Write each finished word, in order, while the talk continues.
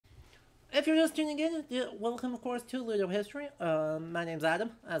If you're just tuning in, welcome, of course, to Ludo History. My name's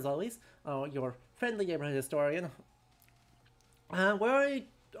Adam, as always, your friendly neighborhood historian. We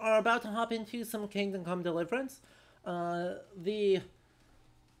are about to hop into some Kingdom Come Deliverance. The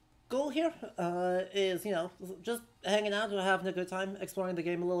goal here is, just hanging out, having a good time, exploring the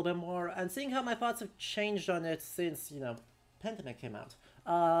game a little bit more, and seeing how my thoughts have changed on it since, Pentiment came out.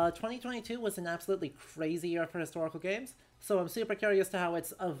 2022 was an absolutely crazy year for historical games, so I'm super curious to how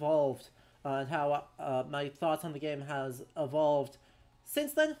it's evolved and how my thoughts on the game has evolved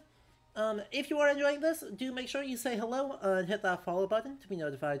since then. If you are enjoying this, do make sure you say hello and hit that follow button to be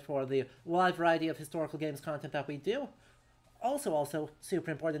notified for the wide variety of historical games content that we do. Also,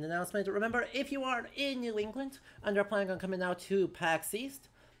 super important announcement. Remember, if you are in New England and are planning on coming out to PAX East,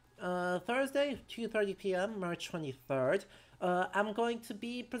 Thursday, 2:30 p.m., March 23rd, I'm going to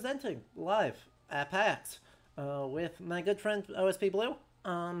be presenting live at PAX with my good friend OSP Blue.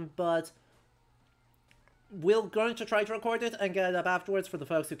 But we're going to try to record it and get it up afterwards for the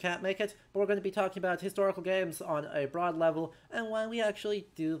folks who can't make it. But we're going to be talking about historical games on a broad level and why we actually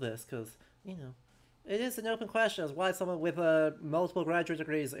do this, because, it is an open question as why someone with multiple graduate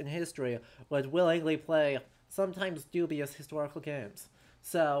degrees in history would willingly play sometimes dubious historical games.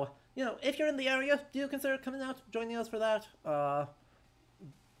 So, if you're in the area, do consider coming out, joining us for that. But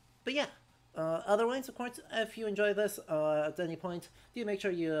yeah, otherwise, of course, if you enjoy this at any point, do make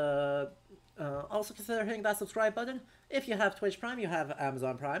sure you also consider hitting that subscribe button. If you have Twitch Prime, you have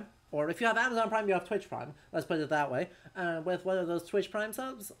Amazon Prime. Or if you have Amazon Prime, you have Twitch Prime. Let's put it that way. With one of those Twitch Prime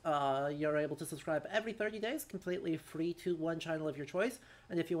subs, you're able to subscribe every 30 days, completely free to one channel of your choice.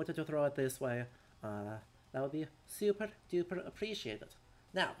 And if you wanted to throw it this way, that would be super duper appreciated.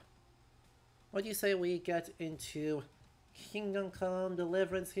 Now, what do you say we get into Kingdom Come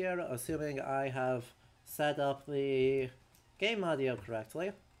Deliverance here, assuming I have set up the game audio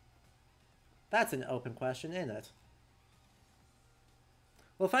correctly? That's an open question, isn't it?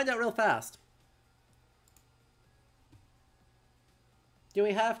 We'll find out real fast. Do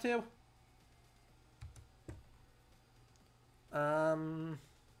we have to? I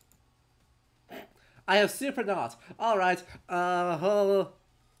have super not. Alright. Welp.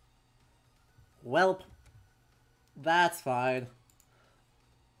 That's fine.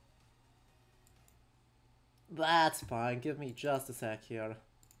 That's fine. Give me just a sec here.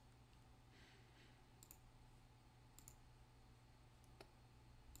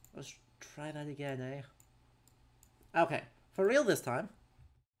 Let's try that again, eh? Okay, for real this time.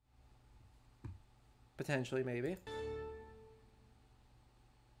 Potentially, maybe.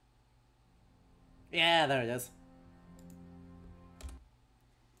 Yeah, there it is.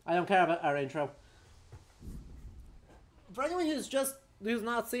 I don't care about our intro. For anyone who's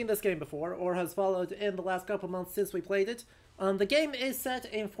not seen this game before, or has followed in the last couple months since we played it, the game is set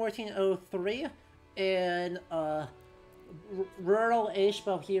in 1403 in, rural-ish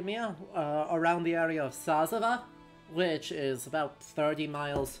Bohemia, around the area of Sazava, which is about 30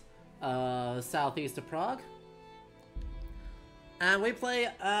 miles southeast of Prague. And we play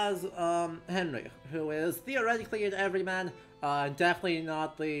as Henry, who is theoretically an everyman, definitely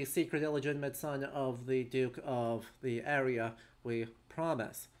not the secret illegitimate son of the Duke of the area, we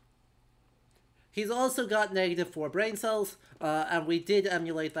promise. He's also got -4 brain cells, and we did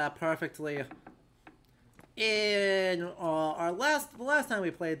emulate that perfectly in the last time we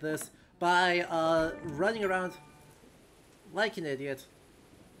played this by running around like an idiot.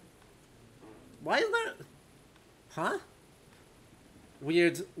 Why is there... Huh?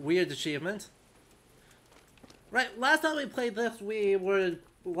 Weird achievement. Right, last time we played this, we were,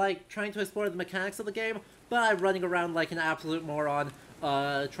 trying to explore the mechanics of the game by running around like an absolute moron,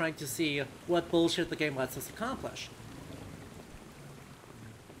 trying to see what bullshit the game lets us accomplish.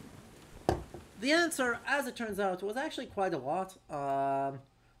 The answer, as it turns out, was actually quite a lot,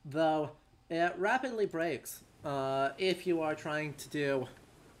 though it rapidly breaks if you are trying to do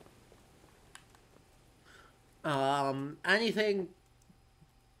anything,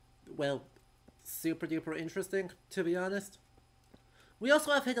 well, super duper interesting, to be honest. We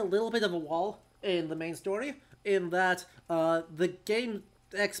also have hit a little bit of a wall in the main story, in that the game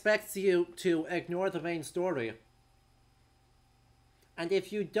expects you to ignore the main story. And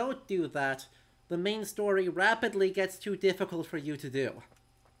if you don't do that, the main story rapidly gets too difficult for you to do.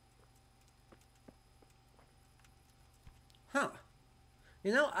 Huh.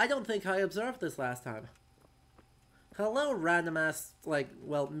 I don't think I observed this last time. Hello, random ass,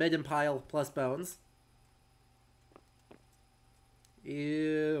 midden pile plus bones.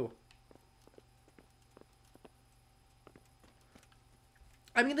 Ew.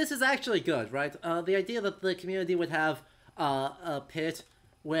 I mean, this is actually good, right? The idea that the community would have a pit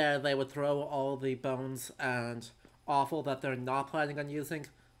where they would throw all the bones and offal that they're not planning on using.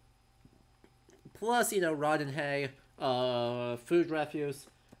 Plus, rotten hay, food refuse,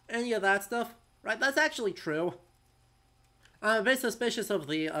 any of that stuff. Right, that's actually true. I'm very suspicious of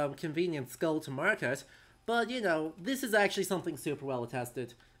the convenient skull to market, but, this is actually something super well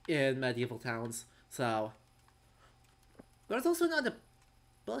attested in medieval towns, so... There's also not a...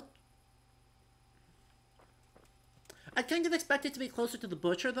 But... I'd kind of expect it to be closer to the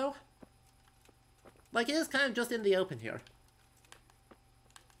butcher, though. Like, it is kind of just in the open here.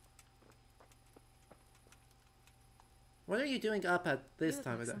 What are you doing up at this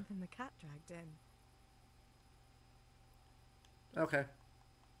time of day? Something the cat dragged in. Okay.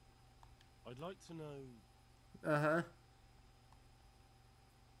 I'd like to know... Uh-huh.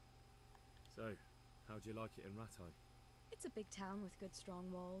 So, how'd you like it in Rattay? It's a big town with good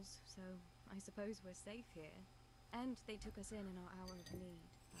strong walls, so I suppose we're safe here. And they took us in our hour of need,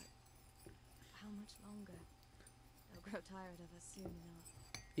 but how much longer? They'll grow tired of us soon enough.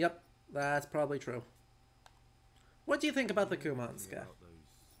 Yep, that's probably true. What do you think about the Kumanska? About those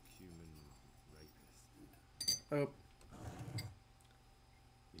human rapists. Oh.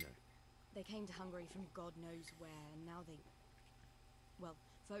 You know. They came to Hungary from God knows where, and now they... Well,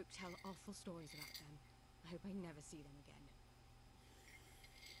 folk tell awful stories about them. I hope I never see them again.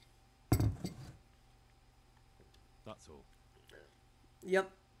 That's all.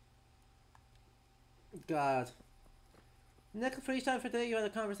 Yep. God. Nick, free time for today, you had a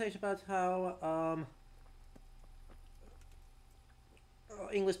conversation about how,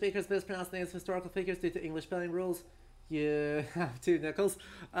 English speakers mispronounce names of historical figures due to English spelling rules. You have two nickels.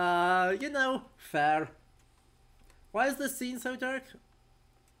 Fair. Why is this scene so dark?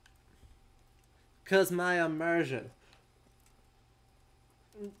 'Cause my immersion.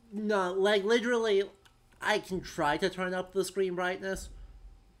 No, like, literally, I can try to turn up the screen brightness,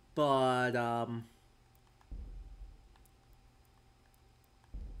 but,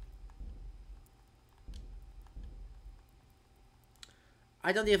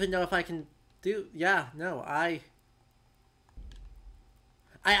 I don't even know if I can do... Yeah, no, I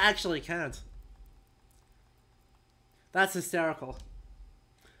actually can't. That's hysterical.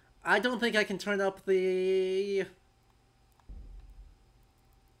 I don't think I can turn up the...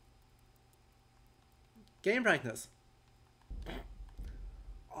 game brightness.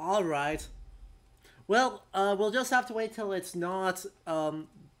 Alright. Well, we'll just have to wait till it's not, 2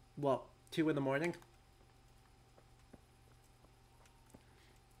 in the morning.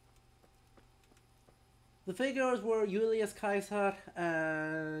 The figures were Julius Caesar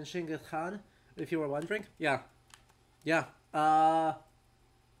and Genghis Khan, if you were wondering. Yeah. Yeah.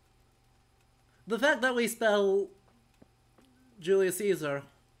 The fact that we spell Julius Caesar,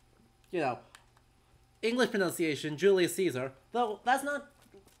 English pronunciation, Julius Caesar, though that's not...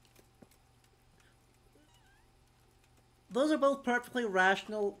 Those are both perfectly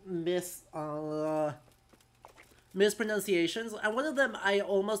rational mispronunciations, and one of them I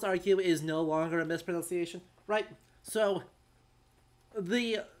almost argue is no longer a mispronunciation, right? So,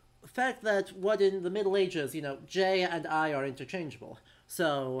 the fact that what in the Middle Ages, J and I are interchangeable.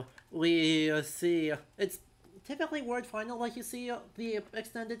 So, we see, it's typically word final, like you see the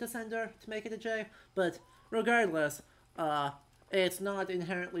extended descender to make it a J, but regardless, it's not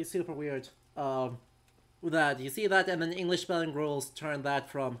inherently super weird, that you see that, and then English spelling rules turn that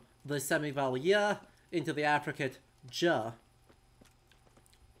from the semi-vowel ya into the affricate ja.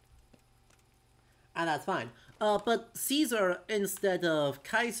 And that's fine. But Caesar instead of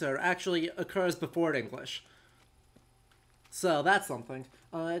Kaiser actually occurs before English. So that's something.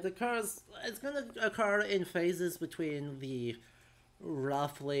 It's gonna occur in phases between the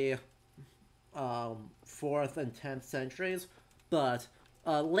roughly 4th and 10th centuries, but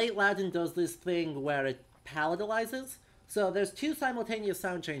late Latin does this thing where it palatalizes. So there's two simultaneous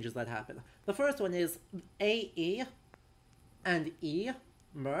sound changes that happen. The first one is AE and E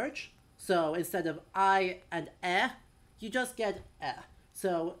merge. So instead of I and you just get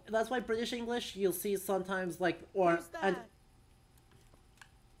So that's why British English, you'll see sometimes like, or... Who's there? And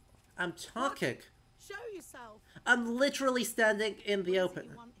I'm talking. Show yourself. I'm literally standing in the What is it open.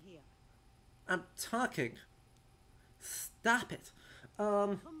 you want here? I'm talking. Stop it.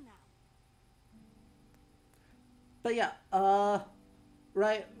 Come now. But yeah,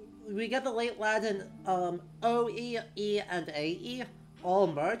 right, we get the late Latin, OE, E, and AE all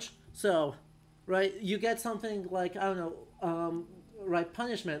merge. So, right, you get something like, I don't know, right,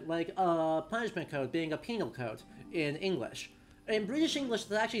 punishment, like punishment code being a penal code in English. In British English,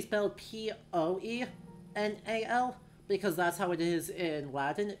 it's actually spelled P-O-E-N-A-L, because that's how it is in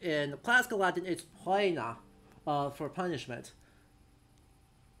Latin. In classical Latin, it's poena, for punishment.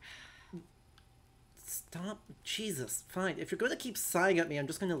 Stop. Jesus. Fine. If you're going to keep sighing at me, I'm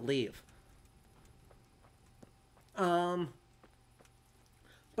just going to leave. But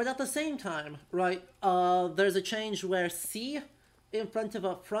at the same time, right, there's a change where C in front of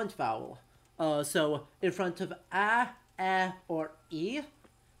a front vowel, so in front of A, or E,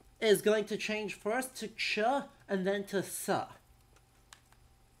 is going to change first to ch and then to s.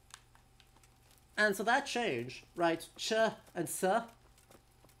 And so that change, right, ch and s,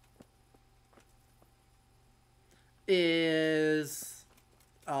 is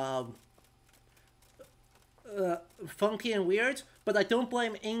funky and weird, but I don't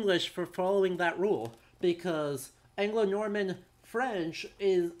blame English for following that rule, because Anglo-Norman French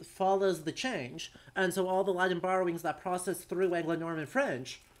follows the change, and so all the Latin borrowings that process through Anglo-Norman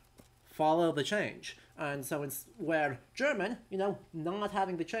French follow the change. And so it's where German, you know, not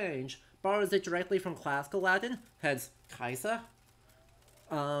having the change, borrows it directly from classical Latin, hence Kaiser.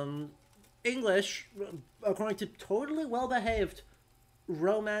 English, according to totally well-behaved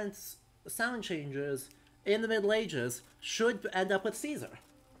Romance sound changes in the Middle Ages, should end up with Caesar,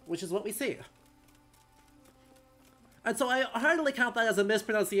 which is what we see. And so I hardly count that as a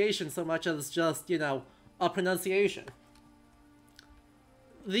mispronunciation so much as just, you know, a pronunciation.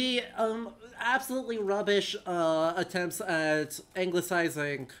 The absolutely rubbish attempts at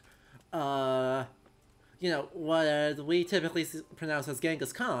anglicizing, you know, what we typically pronounce as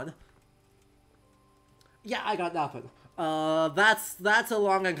Genghis Khan. Yeah, I got nothing. That's a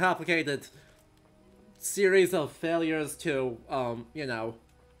long and complicated series of failures to, you know,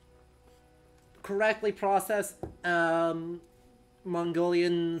 correctly process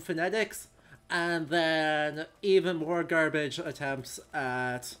Mongolian phonetics, and then even more garbage attempts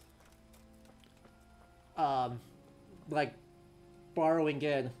at, like, borrowing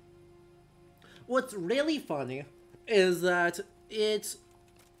in. What's really funny is that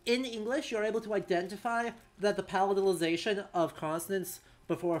in English, you're able to identify that the palatalization of consonants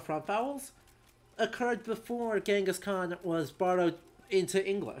before front vowels occurred before Genghis Khan was borrowed into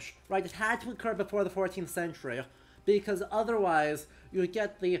English, right? It had to occur before the 14th century, because otherwise you would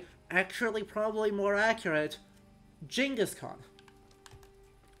get the actually probably more accurate Genghis Khan,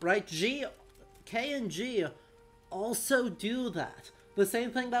 right? K and G also do that. The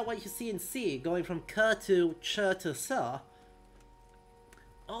same thing about what you see in C, going from K to Ch to S,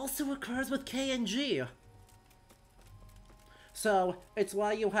 also occurs with K and G. So it's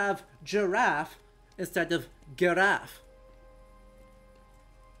why you have giraffe instead of giraffe.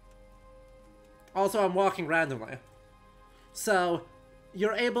 Also, I'm walking randomly. So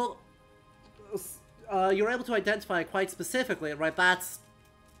you're able to identify quite specifically, right? That's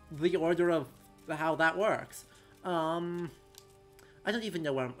the order of how that works. I don't even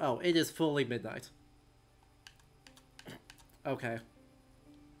know where I'm... Oh, it is fully midnight. Okay.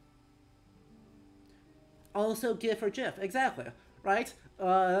 Also GIF or GIF, exactly, right?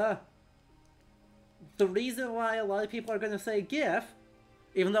 The reason why a lot of people are going to say GIF,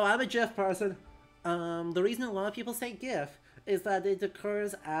 even though I'm a GIF person, the reason a lot of people say GIF is that it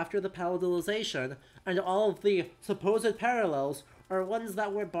occurs after the palatalization, and all of the supposed parallels are ones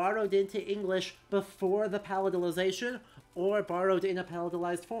that were borrowed into English before the palatalization, or borrowed in a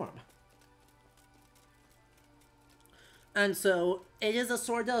palatalized form. And so it is a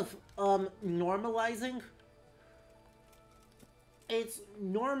sort of normalizing. It's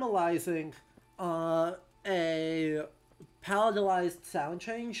normalizing a palatalized sound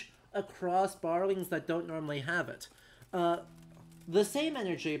change across borrowings that don't normally have it. The same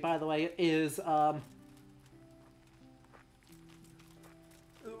energy, by the way, is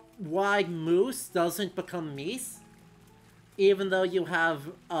why moose doesn't become meese, even though you have,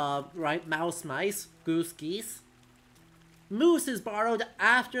 right, mouse, mice, goose, geese. Moose is borrowed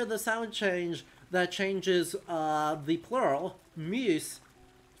after the sound change that changes the plural, muse,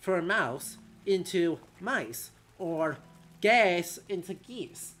 for mouse, into mice, or geese into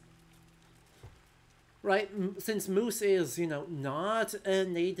geese. Right, since moose is, you know, not a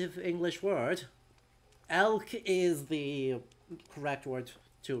native English word, elk is the correct word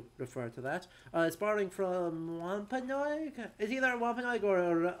to refer to that. It's borrowing from Wampanoag? It's either Wampanoag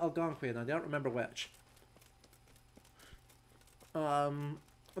or Algonquian, I don't remember which.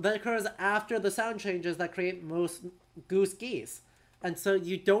 That occurs after the sound changes that create moose, goose, geese. And so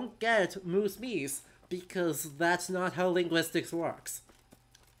you don't get moose, meese, because that's not how linguistics works.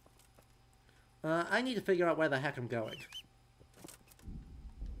 I need to figure out where the heck I'm going.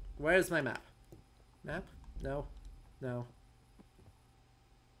 Where's my map? Map? No. No.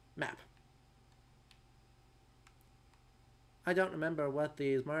 Map. I don't remember what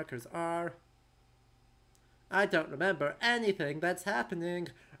these markers are. I don't remember anything that's happening.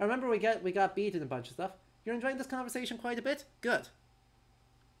 I remember we got beat in a bunch of stuff. You're enjoying this conversation quite a bit? Good.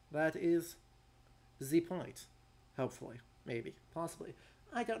 That is the point. Hopefully. Maybe. Possibly.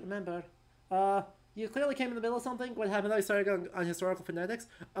 I don't remember. You clearly came in the middle of something. What happened? I started going on historical phonetics.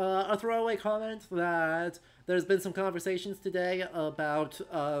 A throwaway comment that there's been some conversations today about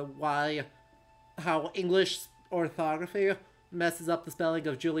how English orthography messes up the spelling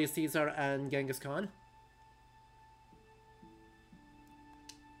of Julius Caesar and Genghis Khan.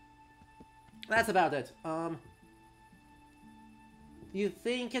 That's about it. You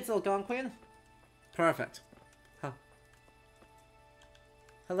think it's Algonquian? Perfect. Huh.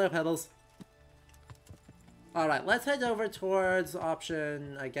 Hello, Pebbles. Alright, let's head over towards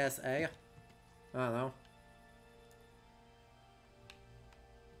option, I guess, A. I don't know.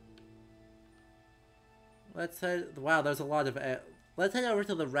 Let's head... Wow, there's a lot of A. Let's head over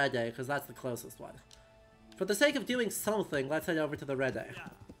to the red A, because that's the closest one. For the sake of doing something, let's head over to the red A. Yeah.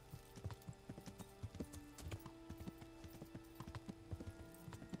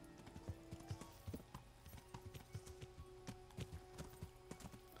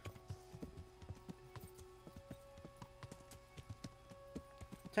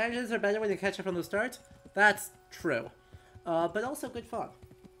 Tangents are better when you catch it from the start. That's true. But also good fun.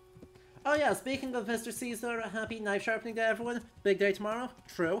 Oh yeah, speaking of Mr. Caesar, happy knife sharpening to everyone. Big day tomorrow.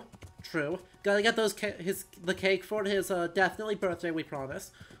 True. True. Gotta get the cake for his definitely birthday, we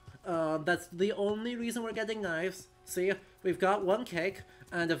promise. That's the only reason we're getting knives. See, we've got one cake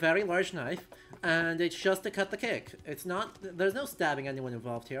and a very large knife, and it's just to cut the cake. It's not... There's no stabbing anyone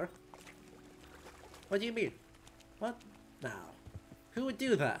involved here. What do you mean? What? No. Who would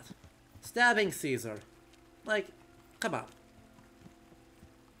do that? Stabbing Caesar. Like, come on.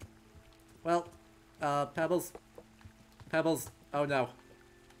 Well, Pebbles. Pebbles, oh no.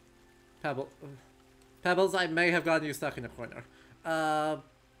 Pebbles, I may have gotten you stuck in a corner. I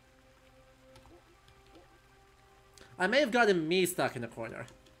may have gotten me stuck in a corner.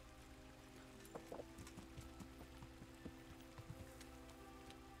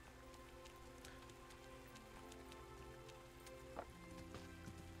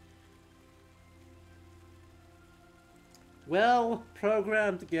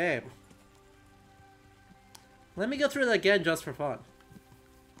 Well-programmed game. Let me go through it again just for fun.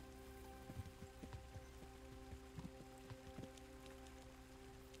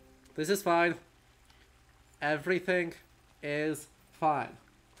 This is fine. Everything is fine.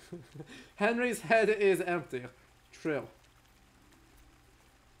 Henry's head is empty. True.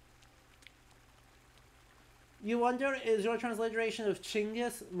 You wonder, is your transliteration of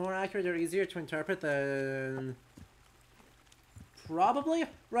Chinggis more accurate or easier to interpret than... Probably.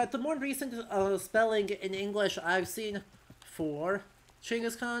 Right, the more recent spelling in English I've seen for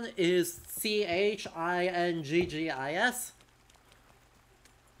Genghis Khan is Chinnggis,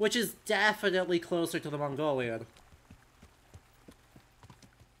 which is definitely closer to the Mongolian.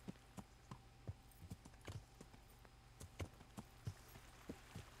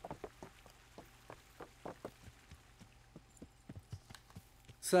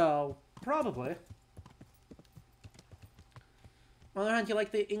 So, probably. On the other hand, you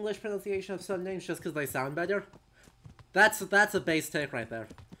like the English pronunciation of some names just because they sound better? That's a base take right there.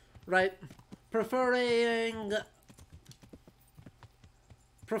 Right? Preferring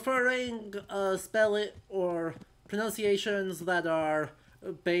spell it or pronunciations that are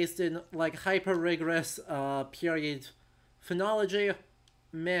based in like hyper rigorous period phonology,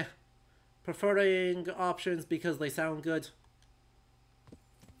 meh. Preferring options because they sound good.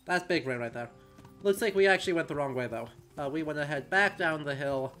 That's big right there. Looks like we actually went the wrong way though. We want to head back down the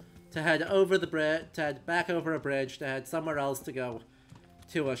hill, to head over the bridge, to head back over a bridge, to head somewhere else to go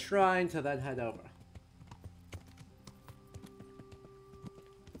to a shrine, to then head over.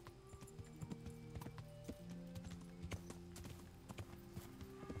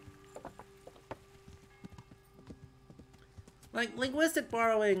 Like, linguistic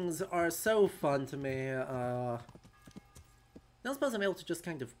borrowings are so fun to me. I don't suppose I'm able to just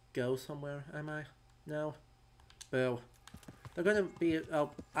kind of go somewhere, am I? No? Boo. They're gonna be...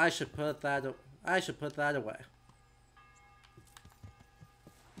 Oh, I should put that away.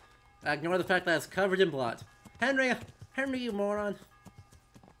 Ignore the fact that it's covered in blood. Henry, you moron.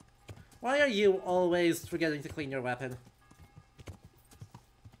 Why are you always forgetting to clean your weapon?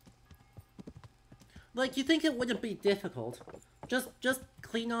 Like, you think it wouldn't be difficult. Just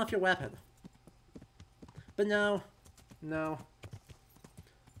clean off your weapon. But no. No.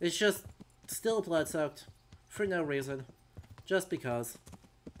 It's just still blood-soaked. For no reason. Just because.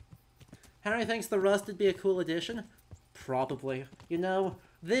 Harry thinks the rust would be a cool addition? Probably. You know,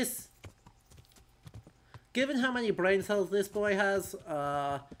 this Given how many brain cells this boy has,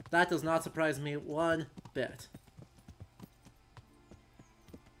 that does not surprise me one bit.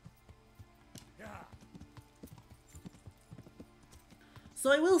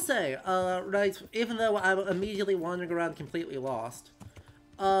 So I will say, right, even though I'm immediately wandering around completely lost,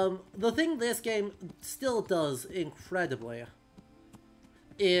 the thing this game still does incredibly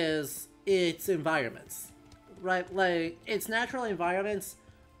is its environments, right? Like, its natural environments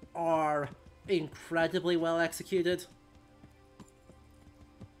are incredibly well executed.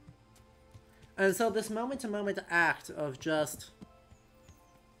 And so this moment-to-moment act of just...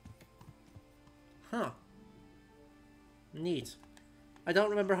 Huh. Neat. I don't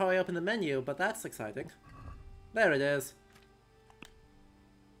remember how I opened the menu, but that's exciting. There it is.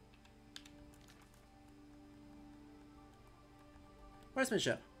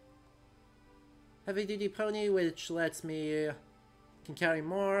 Horsemanship. Heavy-duty pony, which lets me... can carry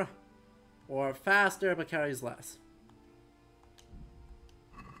more, or faster, but carries less.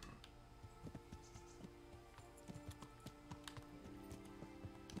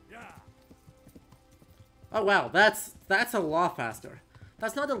 Oh wow, that's a lot faster.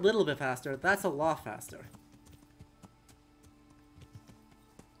 That's not a little bit faster, that's a lot faster.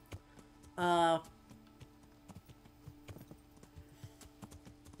 But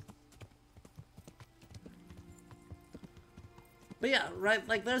yeah, right,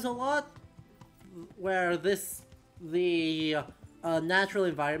 like there's a lot where the natural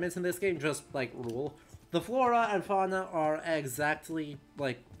environments in this game just like rule. The flora and fauna are exactly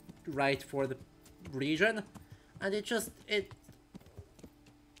like right for the region, and it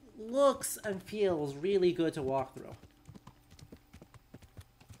looks and feels really good to walk through.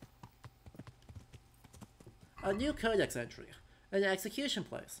 A new codex entry. An execution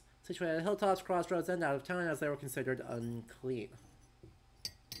place, situated at hilltops, crossroads, and out of town as they were considered unclean.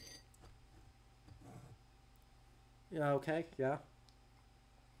 Yeah, okay, yeah.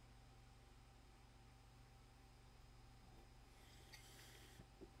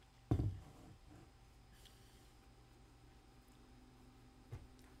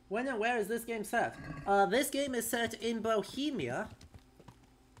 When and where is this game set? This game is set in Bohemia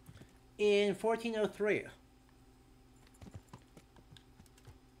in 1403.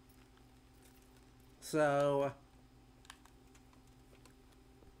 So,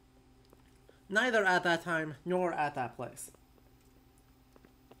 neither at that time nor at that place.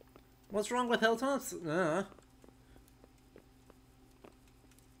 What's wrong with hilltops?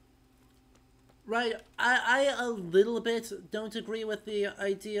 Right, I a little bit don't agree with the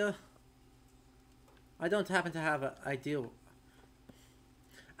idea. I don't happen to have an idea.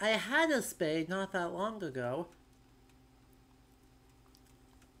 I had a spade not that long ago.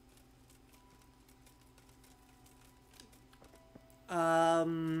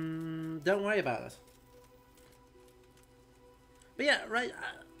 Don't worry about it. But yeah, right,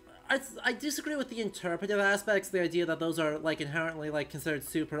 I disagree with the interpretive aspects, the idea that those are, like, inherently, like, considered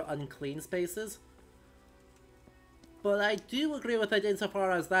super unclean spaces. But I do agree with it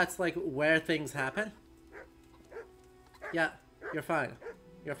insofar as that's, like, where things happen. Yeah, you're fine.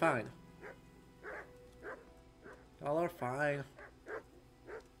 You're fine. Y'all are fine.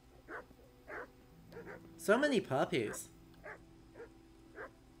 So many puppies.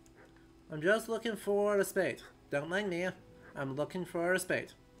 I'm just looking for a spade. Don't mind me. I'm looking for a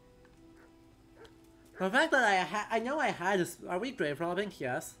spade. The fact that I know I had a... Are we grave robbing?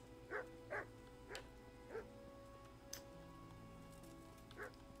 Yes.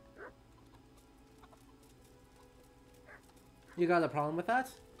 You got a problem with that?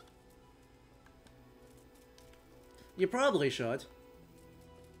 You probably should.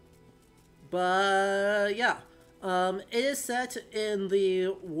 But yeah. It is set in the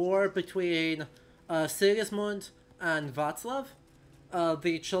war between Sigismund and Václav,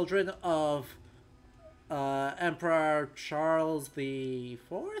 the children of Emperor Charles the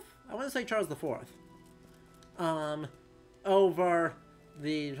Fourth? I want to say Charles the Fourth. Over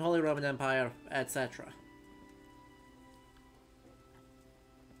the Holy Roman Empire, etc.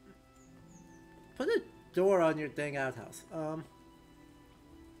 Put a door on your dang outhouse.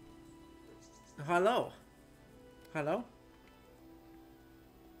 Hello? Hello?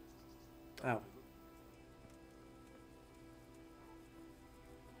 Oh.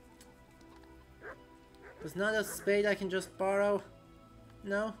 There's not a spade I can just borrow?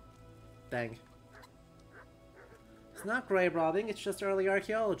 No? Dang. It's not grave robbing, it's just early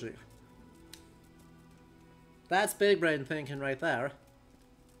archaeology. That's big brain thinking right there.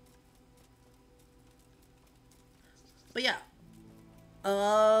 But yeah.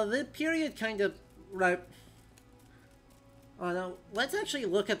 The period kind of... Right. Oh no, let's actually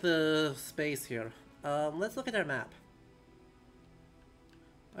look at the space here. Let's look at our map.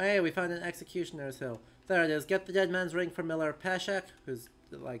 Hey, we found an Executioner's Hill. There it is. Get the Dead Man's Ring for Miller Peshek, who's,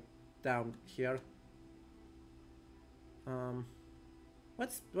 like, down here.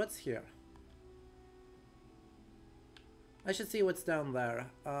 What's here? I should see what's down there.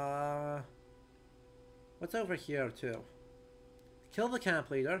 What's over here, too? Kill the camp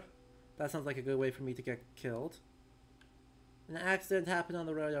leader. That sounds like a good way for me to get killed. An accident happened on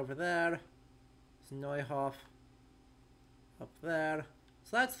the road over there. It's Neuhof. Up there.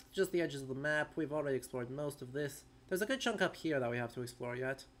 So that's just the edges of the map. We've already explored most of this. There's a good chunk up here that we have to explore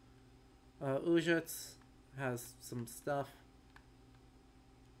yet. Uzhitz has some stuff.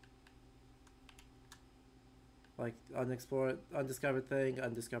 Like unexplored, undiscovered thing.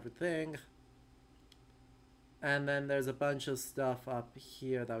 And then there's a bunch of stuff up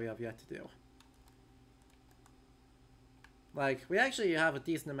here that we have yet to do. Like, we actually have a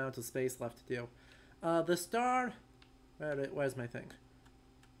decent amount of space left to do. The star... Where's my thing?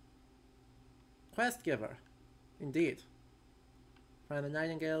 Quest giver. Indeed. Find the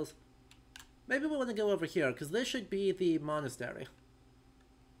nightingales. Maybe we want to go over here, because this should be the monastery.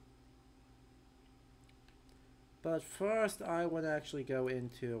 But first, I want to actually go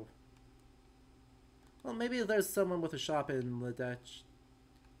into... Well, maybe there's someone with a shop in Ledech.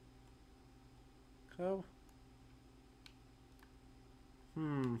 Co?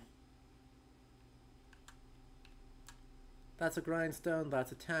 That's a grindstone,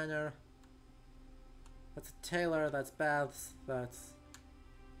 that's a tanner. That's a tailor, that's baths, that's...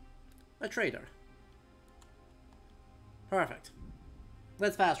 a trader. Perfect.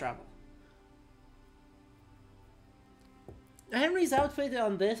 Let's fast travel. Henry's outfit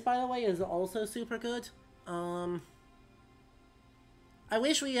on this, by the way, is also super good. I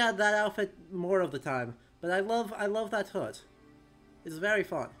wish we had that outfit more of the time, but I love that hood. It's very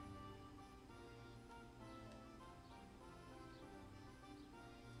fun.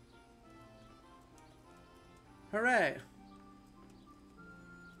 Hooray!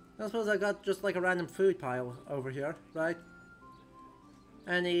 I suppose I got just like a random food pile over here, right?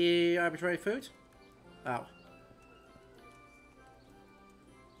 Any arbitrary food? Oh.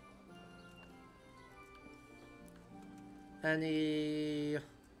 Any...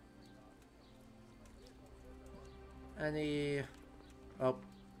 Oh.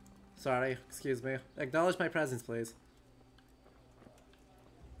 Sorry, excuse me. Acknowledge my presence, please.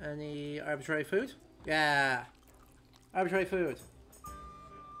 Any arbitrary food? Yeah! Arbitrary food.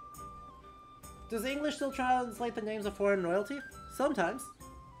 Does English still translate the names of foreign royalty? Sometimes.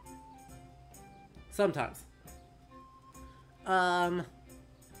 Sometimes.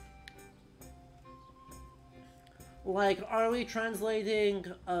 Like, are we translating,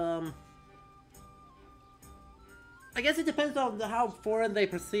 I guess it depends on how foreign they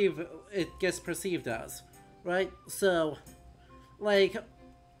perceive it gets perceived as, right? So, like,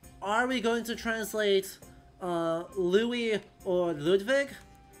 are we going to translate, Louis or Ludwig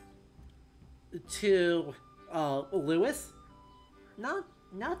to, Louis?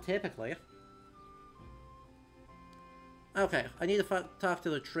 Not typically. Okay, I need to talk to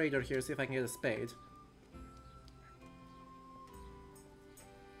the trader here, see if I can get a spade.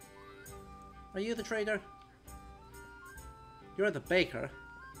 Are you the trader? You're the baker.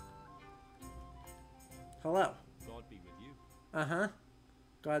 Hello. God be with you. Uh-huh.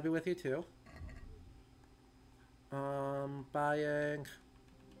 God be with you too. Buying...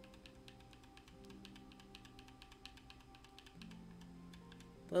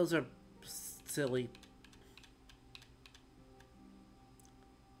 Those are silly.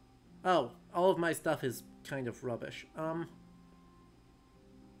 Oh, all of my stuff is kind of rubbish.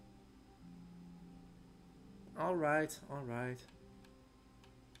 Alright, alright.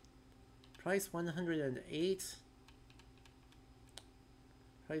 Price 108.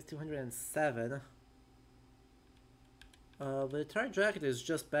 Price 207. The entire jacket is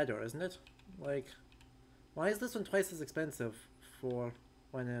just better, isn't it? Like, why is this one twice as expensive for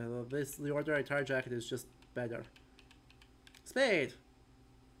when the ordinary entire jacket is just better? Spade!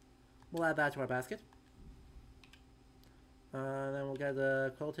 We'll add that to our basket. Then we'll get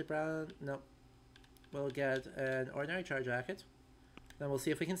a quilted brown. Nope. We'll get an ordinary char jacket. Then we'll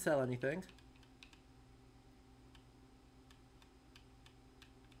see if we can sell anything.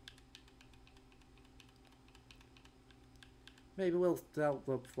 Maybe we'll sell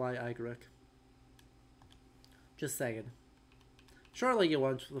the fly Igric. Just saying. Surely you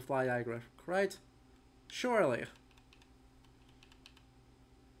want the fly Igric, right? Surely.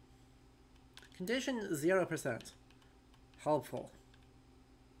 Condition 0%. Helpful.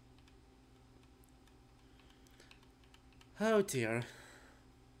 Oh dear.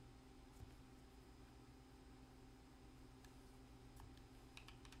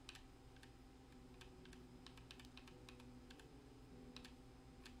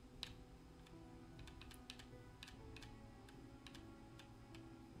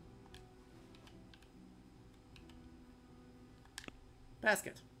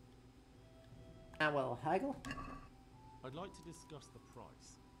 Basket. And we'll haggle. I'd like to discuss the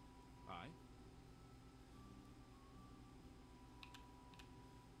price. Aye?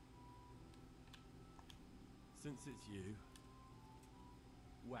 Since it's you...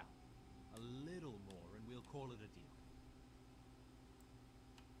 Well, a little more and we'll call it a deal.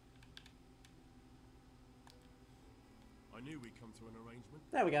 I knew we'd come to an arrangement.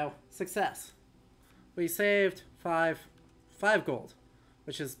 There we go. Success. We saved five gold,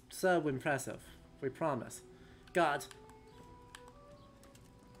 which is so impressive. We promise. God.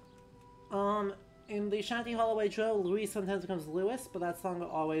 In the Shanty Holloway Joe, Louis sometimes becomes Lewis, but that song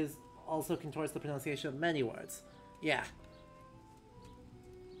always also contorts the pronunciation of many words. Yeah.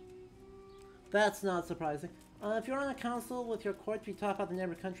 That's not surprising. If you're on a council with your court, do you talk about the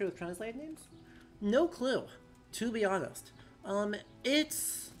name of the country with translate names? No clue, to be honest.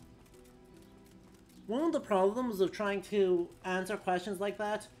 It's one of the problems of trying to answer questions like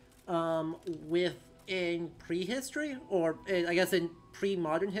that within prehistory, or I guess in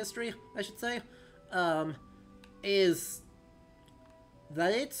pre-modern history, I should say, is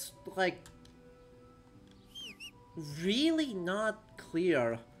that it's, like, really not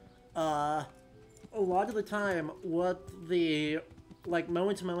clear a lot of the time what the, like,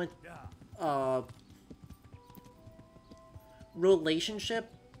 moment-to-moment relationship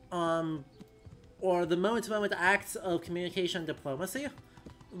or the moment-to-moment acts of communication and diplomacy,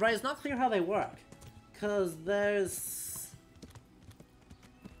 right? It's not clear how they work, because there's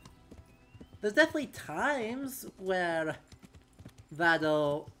definitely times where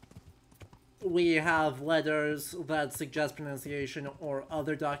we have letters that suggest pronunciation or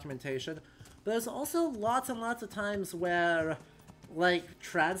other documentation. But there's also lots and lots of times where, like,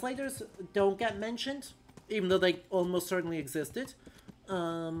 translators don't get mentioned, even though they almost certainly existed,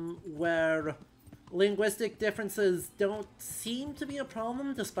 where linguistic differences don't seem to be a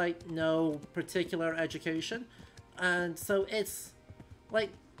problem despite no particular education. And so it's,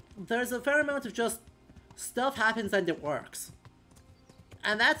 like, there's a fair amount of just stuff happens and it works.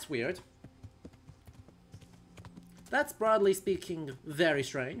 And that's weird. That's, broadly speaking, very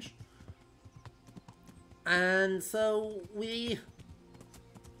strange. And so we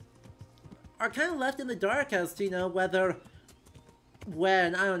are kind of left in the dark as to, you know, whether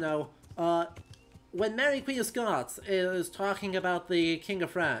when, I don't know, when Mary Queen of Scots is talking about the King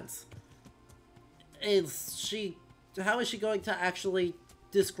of France, how is she going to actually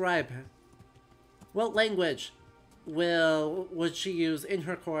describe him? What language would she use in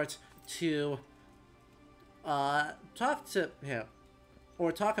her court to talk to him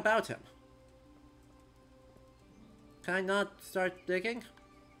or talk about him? Can I not start digging?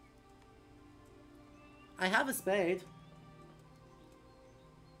 I have a spade.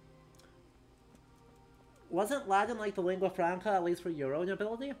 Wasn't Latin like the lingua franca, at least for Euro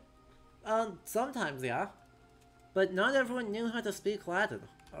nobility? Sometimes, yeah. But not everyone knew how to speak Latin,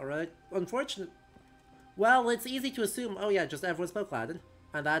 alright? Unfortunately. Well, it's easy to assume, oh yeah, just everyone spoke Latin,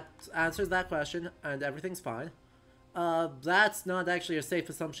 and that answers that question, and everything's fine. That's not actually a safe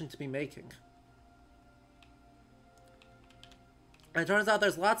assumption to be making. And it turns out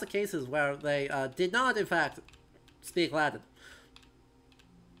there's lots of cases where they did not, in fact, speak Latin.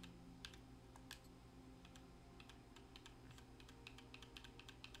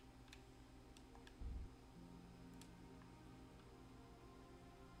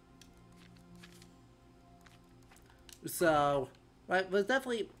 So, right, but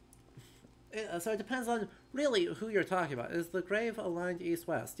definitely, so it depends on really who you're talking about. Is the grave aligned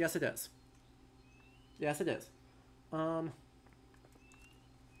east-west? Yes, it is. Yes, it is.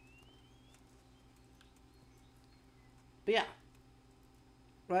 But yeah.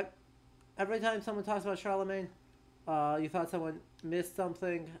 Right? Every time someone talks about Charlemagne, you thought someone missed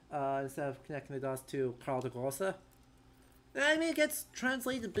something instead of connecting the dots to Karl de Grosse. I mean, it gets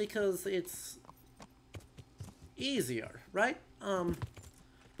translated because it's easier, right?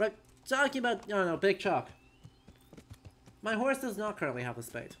 Right, talking about, I don't know, Big Chalk. My horse does not currently have a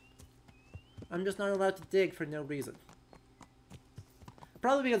spade. I'm just not allowed to dig for no reason.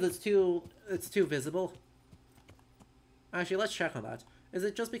 Probably because it's too visible. Actually, let's check on that. Is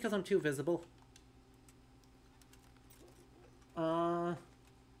it just because I'm too visible? But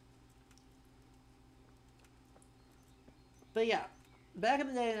yeah. Back in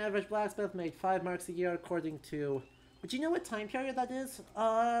the day, an average blacksmith made 5 marks a year according to... Would you know what time period that is,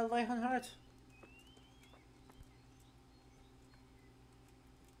 Leonhardt?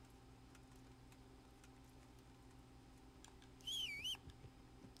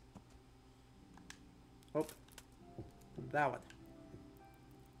 Oh. That one.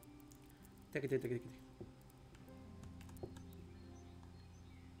 Take it.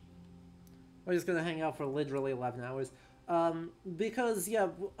 We're just gonna hang out for literally 11 hours. Because, yeah,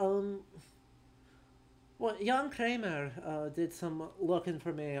 well, Jan Kramer did some looking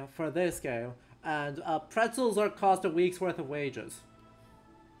for me for this game, and pretzels are cost a week's worth of wages.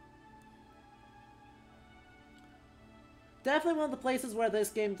 Definitely one of the places where this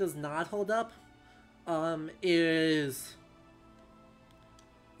game does not hold up is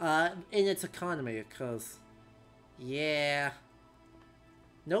in its economy, because, yeah.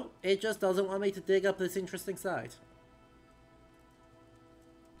 Nope, it just doesn't want me to dig up this interesting site.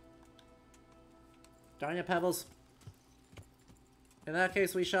 Darn it, Pebbles. In that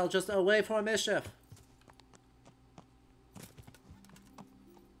case, we shall just away for mischief.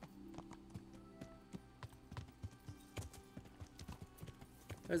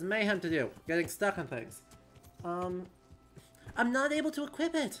 There's mayhem to do. Getting stuck on things. I'm not able to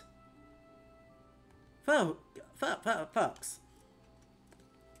equip it. Folks.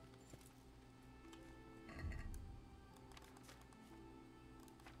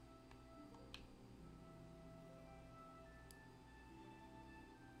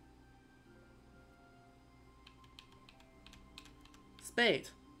 Spade.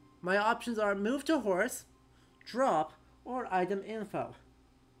 My options are move to horse, drop, or item info.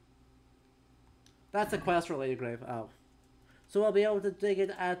 That's a quest-related grave. Oh. So I'll be able to dig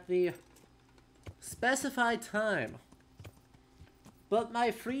it at the specified time. But my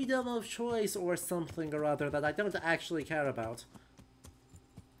freedom of choice or something or other that I don't actually care about.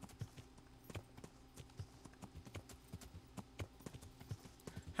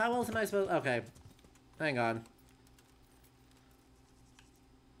 How else am I supposed... Okay. Hang on.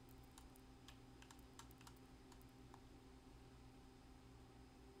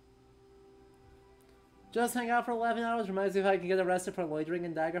 Just hang out for 11 hours reminds me if I can get arrested for loitering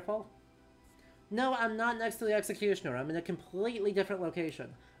in Daggerfall. No, I'm not next to the Executioner. I'm in a completely different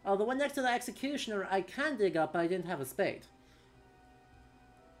location. The one next to the Executioner I can dig up, but I didn't have a spade.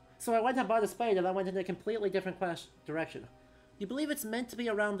 So I went and bought a spade, and I went in a completely different direction. You believe it's meant to be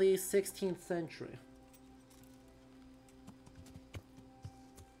around the 16th century.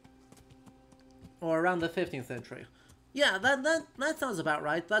 Or around the 15th century. Yeah, that sounds about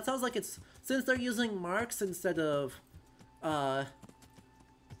right. That sounds like it's... Since they're using marks instead of... Well...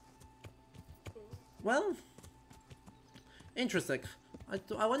 Interesting.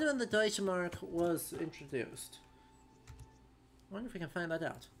 I wonder when the Deutsche Mark was introduced. I wonder if we can find that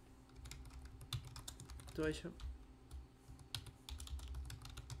out. Deutsche...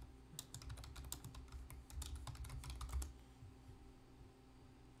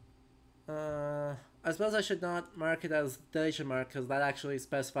 I suppose I should not mark it as Deutsche Mark because that actually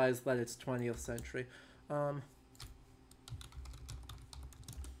specifies that it's 20th century.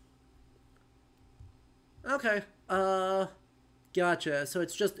 Okay. Gotcha. So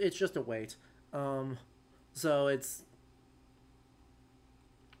it's just a weight. So it's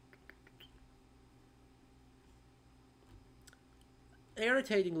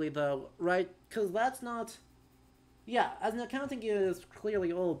irritatingly though, right? Because that's not. Yeah, as an accounting unit, it's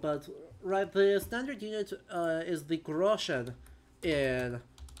clearly old, but right, the standard unit is the groschen in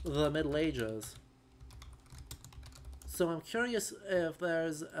the Middle Ages. So I'm curious if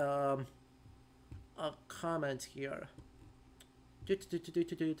there's a comment here.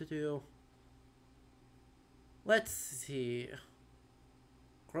 Let's see.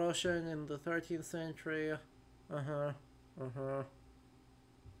 Groschen in the 13th century.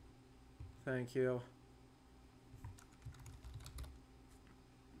 Thank you.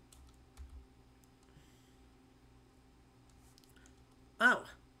 Oh.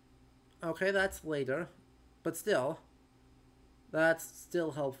 Okay, that's later. But still. That's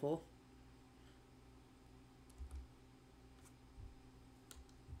still helpful.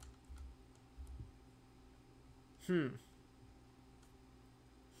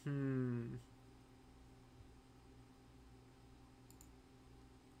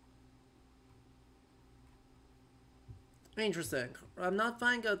 Interesting. I'm not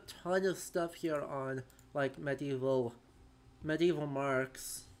finding a ton of stuff here on, like, medieval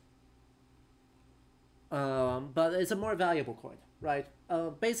marks. But it's a more valuable coin, right?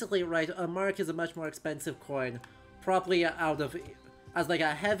 Basically, right, a mark is a much more expensive coin, probably as like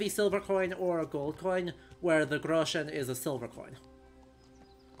a heavy silver coin or a gold coin, where the groschen is a silver coin.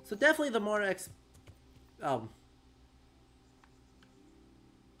 So definitely the more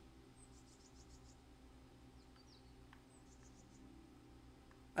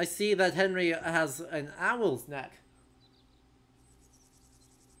I see that Henry has an owl's neck.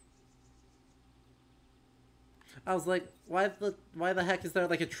 I was like, why the heck is there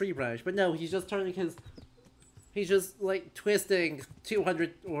like a tree branch? But no, he's just turning his... He's just like twisting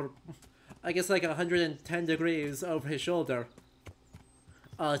 200 or I guess like 110 degrees over his shoulder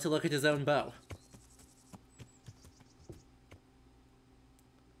to look at his own bow.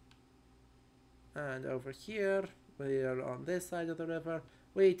 And over here, we're on this side of the river.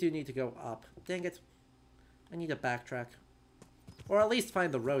 We do need to go up. Dang it. I need to backtrack. Or at least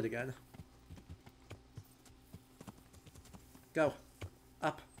find the road again. Go.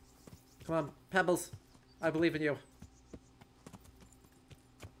 Up. Come on, Pebbles. I believe in you.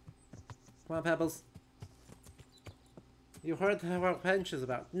 Come on, Pebbles. You heard what our bench is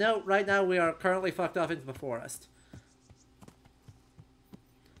about. No, right now we are currently fucked off into the forest.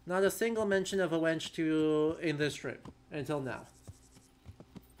 Not a single mention of a wench in this trip until now.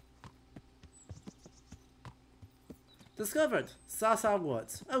 Discovered. Sasa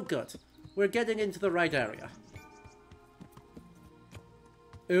Woods. Oh good. We're getting into the right area.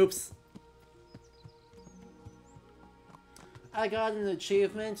 Oops. I got an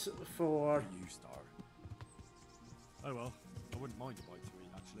achievement for... New star. Oh well, I wouldn't mind a bite to eat,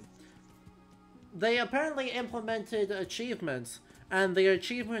 actually. They apparently implemented achievements, and the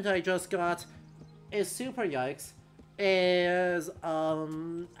achievement I just got is super yikes, is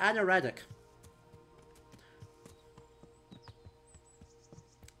anoretic.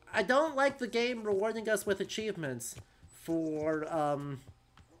 I don't like the game rewarding us with achievements for,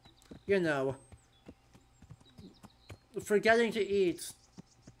 you know, forgetting to eat.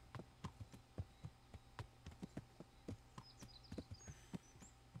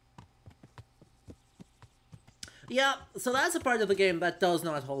 Yeah, so that's a part of the game that does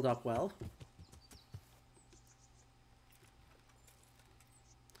not hold up well.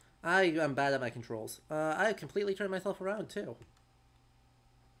 I am bad at my controls. I completely turned myself around, too.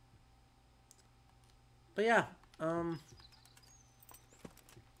 But yeah,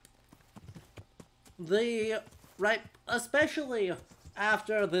 especially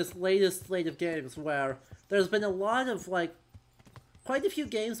after this latest slate of games where there's been a lot of, like, quite a few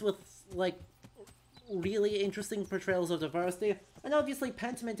games with, like, really interesting portrayals of diversity, and obviously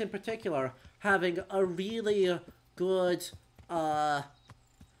Pentiment in particular having a really good, at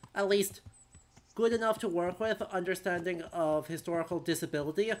least good enough to work with understanding of historical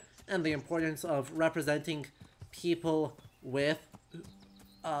disability and the importance of representing people with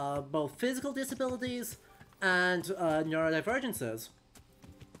both physical disabilities and neurodivergences.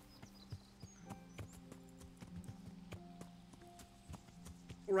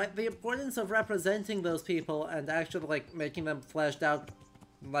 Right, the importance of representing those people and actually, like, making them fleshed out,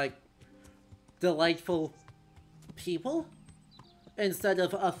 like, delightful people instead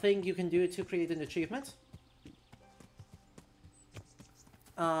of a thing you can do to create an achievement.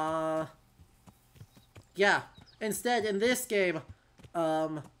 Yeah. Instead, in this game,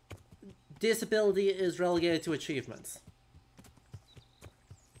 disability is relegated to achievements.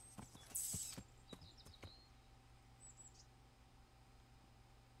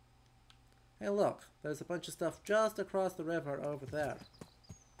 Hey look, there's a bunch of stuff just across the river over there.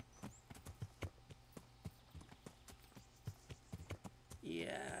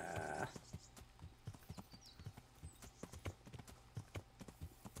 Yeah.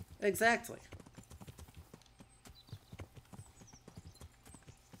 Exactly.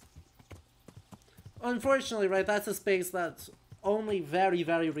 Unfortunately, right, that's a space that only very,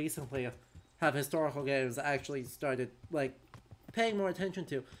 very recently have historical games actually started, like, paying more attention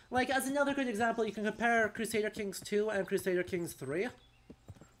to. Like, as another good example, you can compare Crusader Kings 2 and Crusader Kings 3.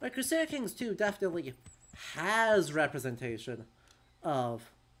 Like, Crusader Kings 2 definitely has representation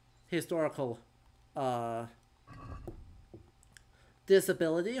of historical,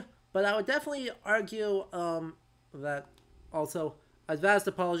 disability, but I would definitely argue, that also, advanced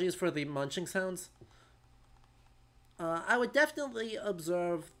apologies for the munching sounds. I would definitely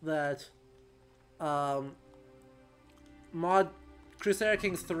observe that, Crusader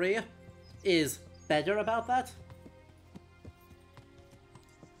Kings 3 is better about that.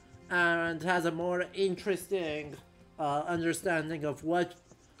 And has a more interesting understanding of what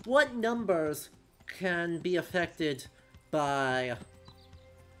numbers can be affected by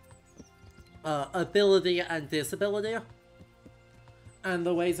ability and disability. And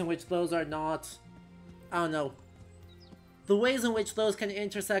the ways in which those are not, I don't know, the ways in which those can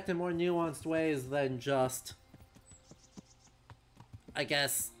intersect in more nuanced ways than just, I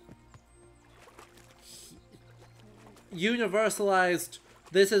guess, universalized,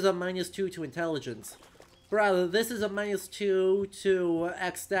 this is a -2 to intelligence. Rather, this is a -2 to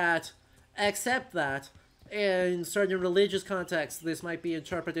X-stat, except that in certain religious contexts, this might be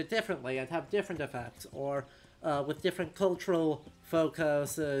interpreted differently and have different effects, or with different cultural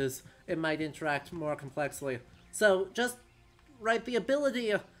focuses, it might interact more complexly. So, just, right, the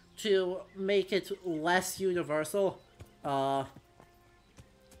ability to make it less universal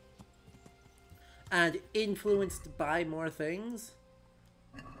and influenced by more things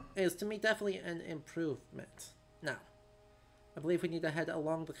is, to me, definitely an improvement. Now, I believe we need to head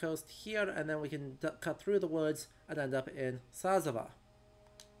along the coast here, and then we can cut through the woods and end up in Sazava.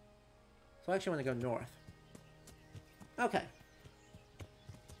 So I actually want to go north. Okay.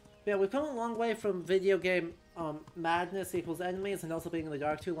 Yeah, we've come a long way from video game madness equals enemies and also being in the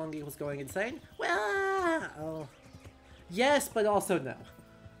dark too long equals going insane. Well, yes, but also no.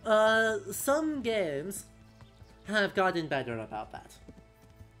 Some games have gotten better about that.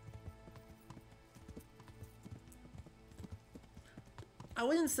 I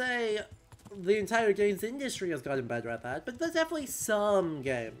wouldn't say the entire games industry has gotten better at that, but there's definitely some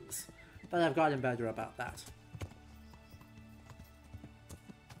games that have gotten better about that.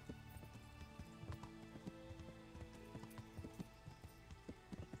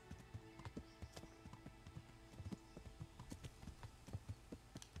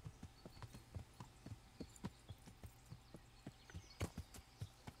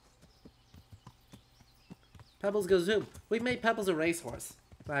 Pebbles goes zoom. We made Pebbles a racehorse,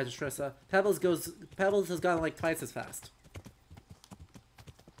 Magistressa. Pebbles has gone like twice as fast.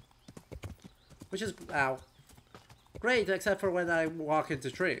 Which is, ow. Great, except for when I walk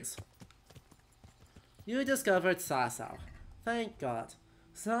into trees. You discovered Sasau. Thank God.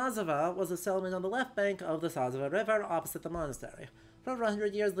 Sazava was a settlement on the left bank of the Sazava River, opposite the monastery. For over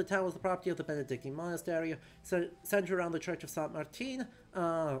 100 years, the town was the property of the Benedictine monastery, centered around the Church of Saint Martin,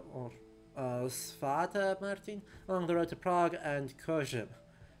 or Svata Martin, along the road to Prague and Kozhim.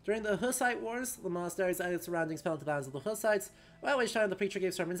 During the Hussite Wars, the monasteries and its surroundings fell into the hands of the Hussites, at which time the preacher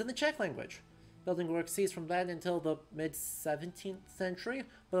gave sermons in the Czech language. Building work ceased from then until the mid-17th century,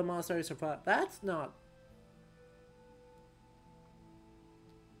 but the monastery survived. That's not...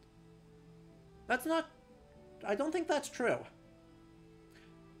 I don't think that's true.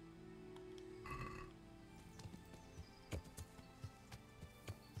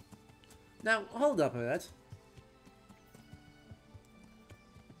 Now, hold up a minute.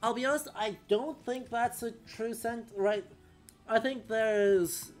 I'll be honest, I don't think that's a true right? I think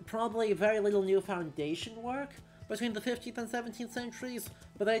there's probably very little new foundation work between the 15th and 17th centuries,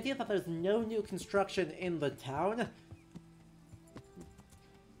 but the idea that there's no new construction in the town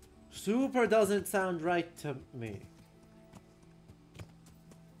super doesn't sound right to me.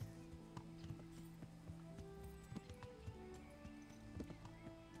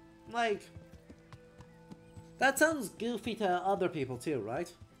 Like, that sounds goofy to other people too,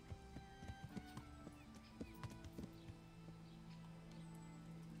 right?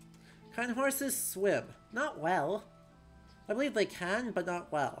 Can horses swim? Not well. I believe they can, but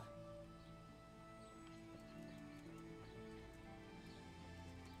not well.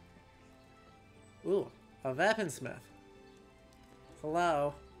 Ooh, a weaponsmith.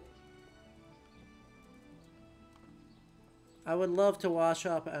 Hello. I would love to wash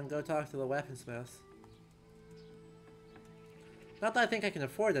up and go talk to the weaponsmiths. Not that I think I can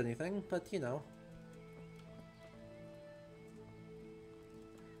afford anything, but you know.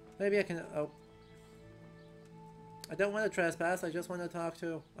 Maybe I can... Oh. I don't want to trespass, I just want to talk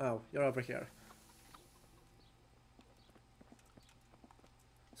to... Oh, you're over here.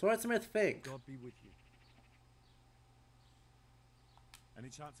 Swordsmith Fink. God be with you. Any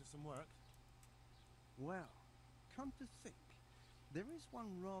chance of some work? Well, come to think, there is one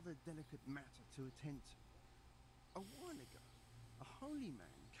rather delicate matter to attend to. A while ago, a holy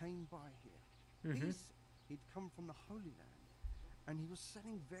man came by here. He said he'd come from the Holy Land, and he was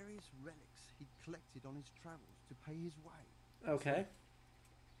selling various relics he'd collected on his travels to pay his way. Okay.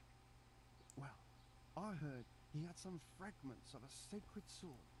 Well, I heard he had some fragments of a sacred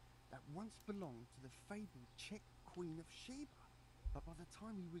sword that once belonged to the fabled Czech Queen of Sheba. But by the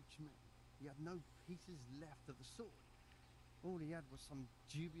time he reached me, he had no pieces left of the sword. All he had was some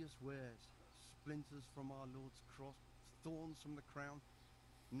dubious wares, splinters from our Lord's cross, thorns from the crown,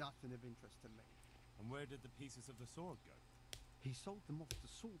 nothing of interest to me. And where did the pieces of the sword go? He sold them off to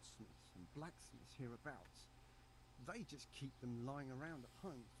swordsmiths and blacksmiths hereabouts. They just keep them lying around at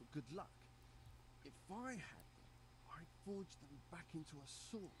home for good luck. If I had them, I'd forge them back into a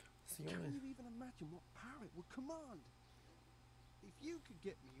sword. Can you even imagine what power it would command? If you could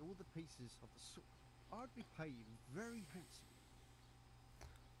get me all the pieces of the sword, I'd be paying very handsomely.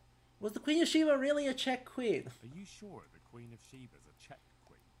 Was the Queen of Sheba really a Czech queen? Are you sure the Queen of Sheba's a Czech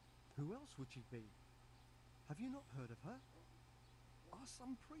queen? Who else would she be? Have you not heard of her? Ask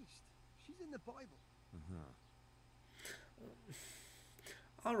some priest. She's in the Bible.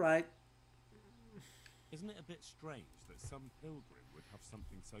 Alright. Isn't it a bit strange that some pilgrim would have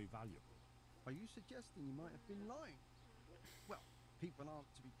something so valuable? Are you suggesting you might have been lying? Well, people aren't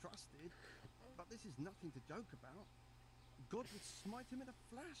to be trusted, but this is nothing to joke about. God would smite him in a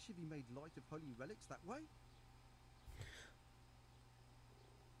flash if he made light of holy relics that way.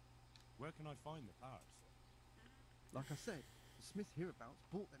 Where can I find the parts? Like I said, the smith hereabouts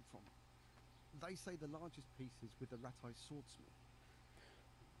bought them from him. They say the largest piece is with the rat-eyed swordsmith.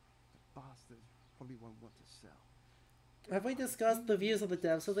 The bastard probably won't want to sell. Have we discussed the views of the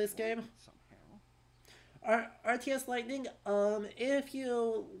devs of this game? Somehow. RTS Lightning, if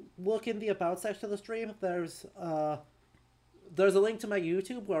you look in the About section of the stream, there's a link to my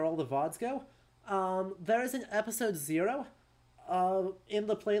YouTube where all the VODs go. There is an episode 0 in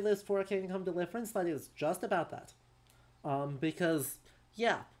the playlist for Kingdom Come Deliverance that is just about that. Because,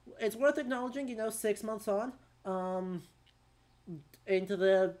 yeah, it's worth acknowledging, you know, 6 months on,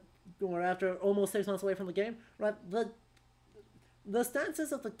 or after almost 6 months away from the game, right, the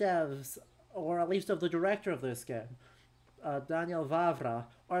stances of the devs, or at least of the director of this game, Daniel Vavra,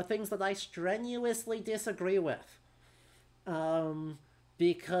 are things that I strenuously disagree with.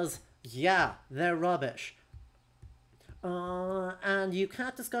 Because, yeah, they're rubbish. And you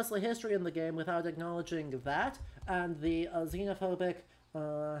can't discuss the history in the game without acknowledging that, and the xenophobic,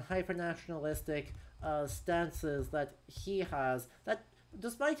 hyper-nationalistic stances that he has, that,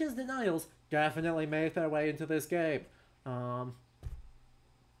 despite his denials, definitely made their way into this game.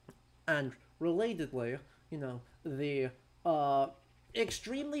 And relatedly, you know, the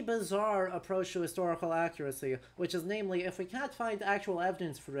extremely bizarre approach to historical accuracy, which is namely, if we can't find actual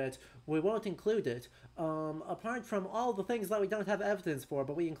evidence for it, we won't include it, apart from all the things that we don't have evidence for,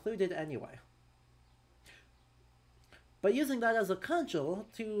 but we include it anyway. But using that as a cudgel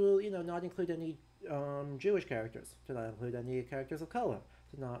to, you know, not include any Jewish characters, to not include any characters of color,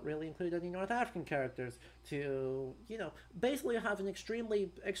 to not really include any North African characters, to, you know, basically have an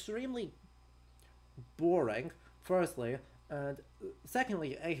extremely boring, firstly, and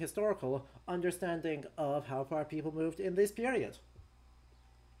secondly, a historical understanding of how far people moved in this period.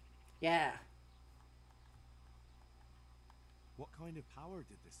 Yeah. What kind of power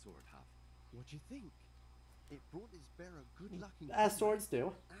did this sword have? What do you think? It brought its bearer good luck in As swords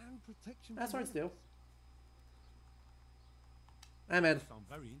do. and protection As from swords do. enemies. I'm in. Sound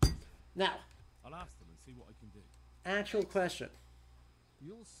very interesting. Now, I'll ask them and see what I can do. actual question.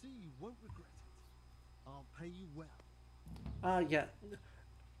 You'll see you won't regret it. I'll pay you well. Yeah.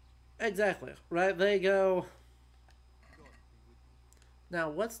 Exactly. Right, they go. God be with you. Now,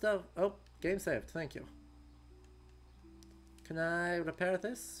 what's the... Oh, game saved. Thank you. Can I repair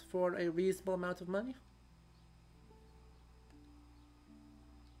this for a reasonable amount of money?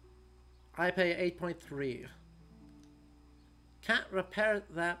 I pay 8.3. Can't repair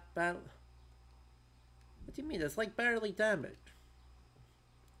that battle. What do you mean? It's like barely damaged.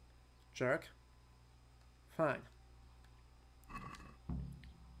 Jerk. Fine.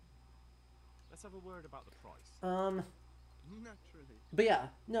 Let's have a word about the price. Naturally. But yeah,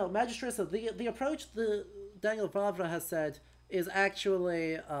 no, Magistressa, the approach the Daniel Vavra has said is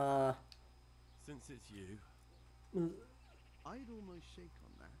actually, Since it's you, I'd almost shake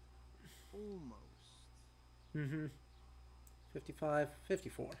on that. Almost. 55,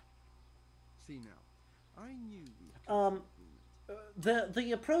 54. See now, I knew we had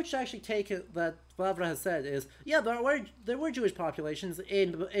The approach actually taken that Vavra has said is, yeah, there were Jewish populations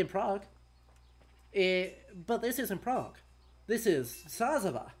in Prague, but this isn't Prague. This is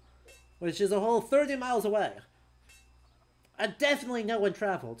Sazava, which is a whole 30 miles away. And definitely no one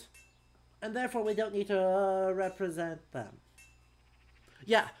traveled. And therefore we don't need to represent them.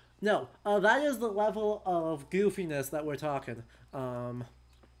 Yeah, no, that is the level of goofiness that we're talking.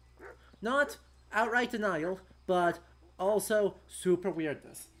 Not outright denial, but also super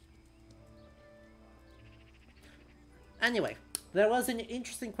weirdness. Anyway, there was an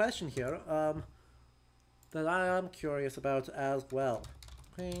interesting question here that I am curious about as well.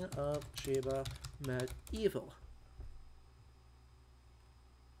 Queen of Sheba medieval.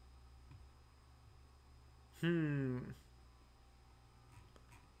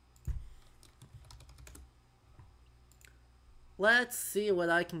 Let's see what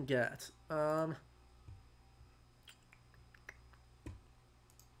I can get.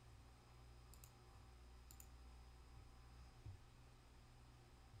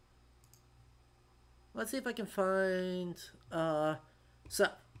 Let's see if I can find, so,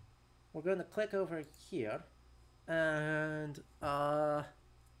 we're going to click over here, and,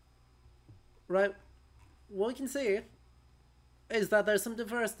 right, what we can see is that there's some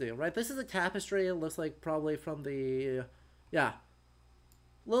diversity, right? This is a tapestry, it looks like probably from the, yeah,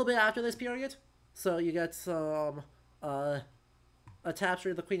 a little bit after this period, So you get some a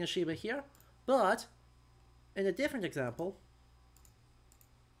tapestry of the Queen of Sheba here, but in a different example,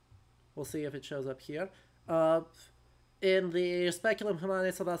 we'll see if it shows up here. In the Speculum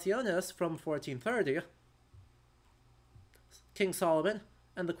Humanae Salvationis from 1430, King Solomon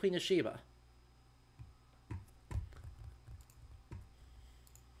and the Queen of Sheba.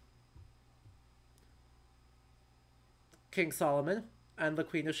 King Solomon and the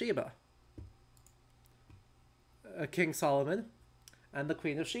Queen of Sheba. King Solomon and the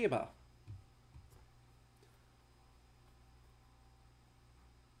Queen of Sheba.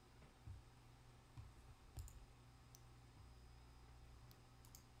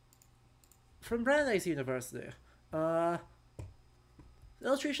 From Brandeis University.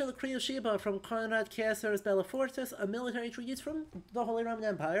 Illustration of the Queen of Sheba from Conrad Caesar's Bellefortis, a military treatise from the Holy Roman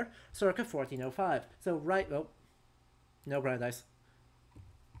Empire, circa 1405. So, right, oh, no Brandeis.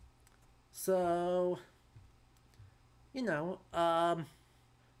 So, you know,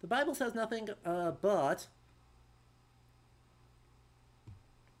 the Bible says nothing, but...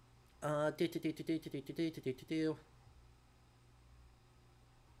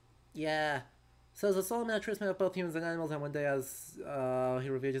 Yeah. Says the Solomon had treatment of both humans and animals, and one day as he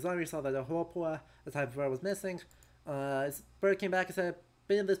reviewed his honor, he saw that a hopoa, a type of bird, was missing. His bird came back and said,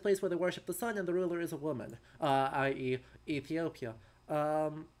 been in this place where they worship the sun, and the ruler is a woman, i.e. Ethiopia.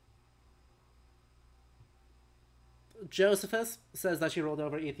 Josephus says that she ruled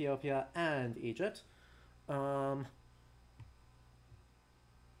over Ethiopia and Egypt.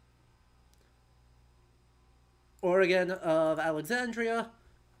 Origen of Alexandria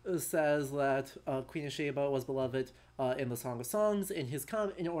says that Queen of Sheba was beloved in the Song of Songs,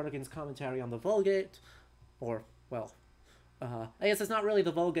 in Origen's commentary on the Vulgate, or, well, I guess it's not really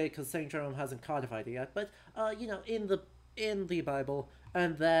the Vulgate because St. Jerome hasn't codified it yet, but, you know, in the Bible,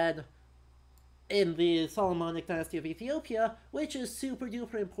 and then in the Solomonic dynasty of Ethiopia, which is super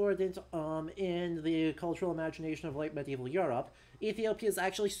duper important in the cultural imagination of late medieval Europe. Ethiopia is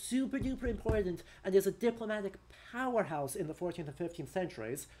actually super duper important and is a diplomatic powerhouse in the 14th and 15th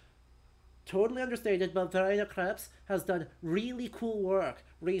centuries. Totally understated, but Verena Krebs has done really cool work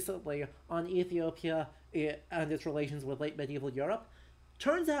recently on Ethiopia and its relations with late medieval Europe.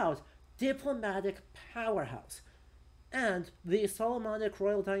 Turns out, diplomatic powerhouse. And the Solomonic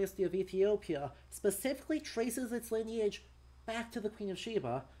royal dynasty of Ethiopia specifically traces its lineage back to the Queen of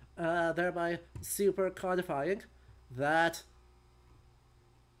Sheba, thereby super codifying that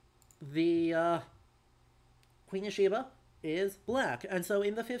the Queen of Sheba is black. And so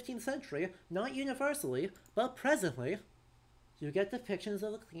in the 15th century, not universally, but presently, you get depictions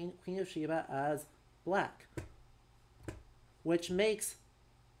of the Queen of Sheba as black. Which makes...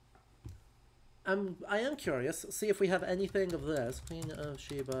 I am curious, see if we have anything of this. Queen of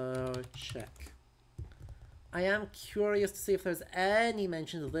Sheba, check. I am curious to see if there's any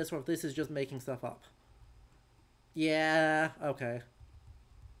mention of this, or if this is just making stuff up. Yeah, okay.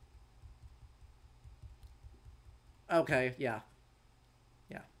 Okay, yeah.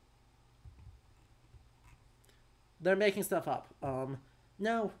 Yeah. They're making stuff up.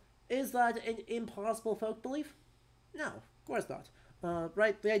 No. Is that an impossible folk belief? No, of course not.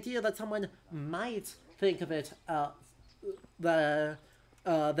 Right, the idea that someone might think of it, there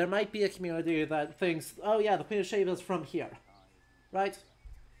might be a community that thinks, oh yeah, the Queen of Sheba is from here. Right?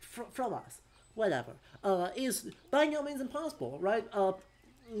 From us. Whatever. Is by no means impossible, right?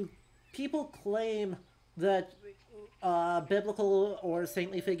 People claim that biblical or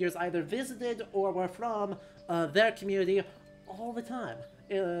saintly figures either visited or were from their community all the time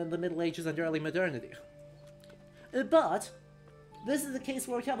in the Middle Ages and early modernity. But this is a case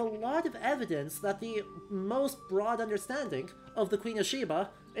where we have a lot of evidence that the most broad understanding of the Queen of Sheba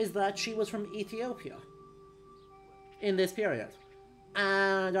is that she was from Ethiopia in this period.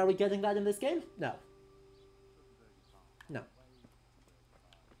 And are we getting that in this game? No. No.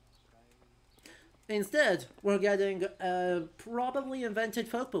 Instead, we're getting a probably invented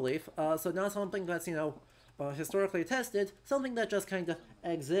folk belief, so not something that's, you know, historically tested, something that just kind of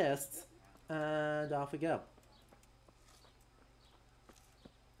exists, and off we go.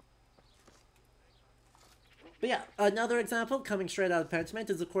 But yeah, another example coming straight out of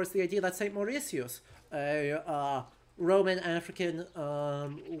Pentiment is, of course, the idea that St. Mauritius, a Roman African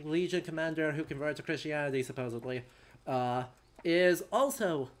legion commander who converted to Christianity, supposedly, is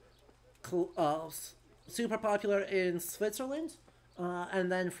also super popular in Switzerland,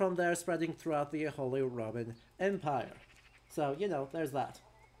 and then from there spreading throughout the Holy Roman Empire. So, you know, there's that.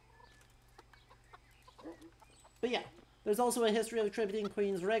 But yeah, there's also a history of attributing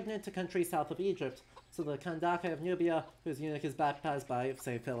queens regnant to countries south of Egypt. So the Kandake of Nubia, whose eunuch is baptized by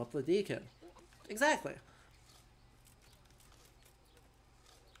St. Philip the Deacon. Exactly.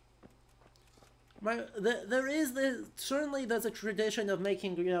 Right, there is certainly there's a tradition of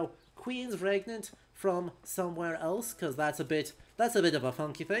making, you know, queens regnant from somewhere else, because that's a bit of a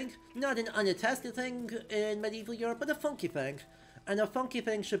funky thing. Not an unattested thing in medieval Europe, but a funky thing. And a funky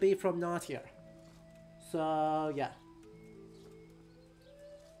thing should be from not here. So yeah.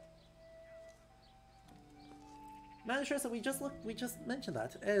 Manifest, we just mentioned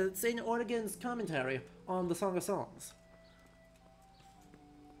that. It's in Ortegon's commentary on the Song of Songs.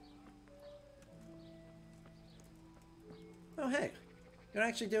 Oh hey, you're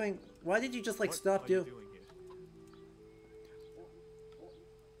actually doing. Why did you just like stop doing?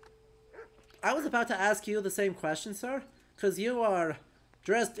 I was about to ask you the same question, sir, because you are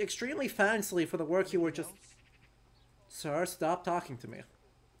dressed extremely fancily for the work you were just. Sir, stop talking to me.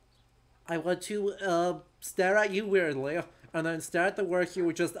 I want to stare at you weirdly, and then stare at the work you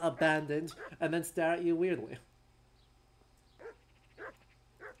were just abandoned, and then stare at you weirdly.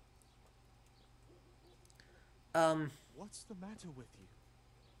 What's the matter with you?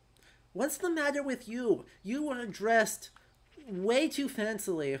 What's the matter with you? You are dressed way too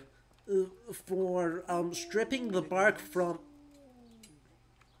fancily for stripping the bark from.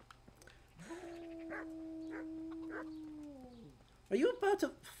 Are you about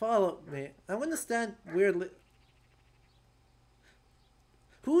to follow me? I'm gonna stand weirdly.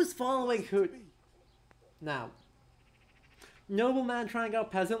 Who's following who? Now. Nobleman trying out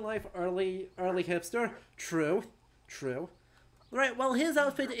peasant life, early hipster. True. Right, well his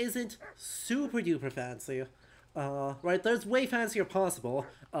outfit isn't super duper fancy. Right, there's way fancier possible.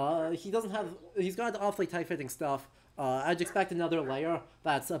 He's got awfully tight-fitting stuff. I'd expect another layer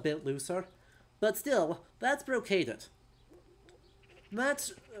that's a bit looser. But still, that's brocaded.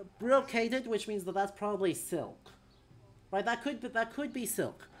 That's brocaded, which means that that's probably silk. Right, that could be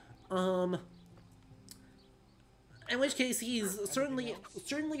silk. In which case he's certainly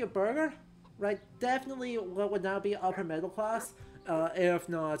a burgher, right? Definitely what would now be upper middle class, if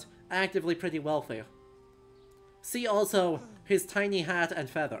not actively pretty wealthy. See also his tiny hat and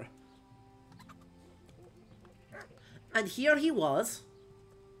feather. And here he was,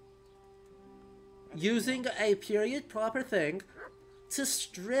 using a period proper thing to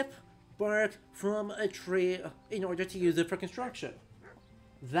strip bark from a tree in order to use it for construction.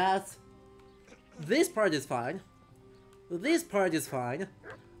 This part is fine. This part is fine.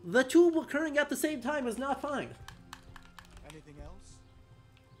 The two occurring at the same time is not fine. Anything else?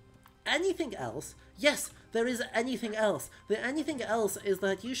 Anything else? Yes, there is anything else. The anything else is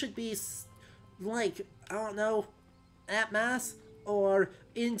that you should be, like, I don't know, at mass, or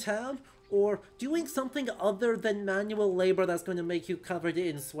in town, or doing something other than manual labor that's going to make you covered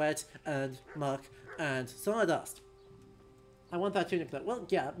in sweat and muck and sawdust. I want that tunic though. Well,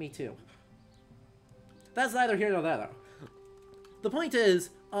 yeah, me too. That's neither here nor there. The point is,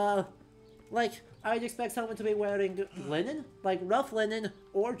 like, I'd expect someone to be wearing linen, like rough linen,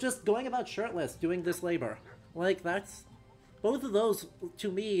 or just going about shirtless doing this labor. Like, that's... Both of those,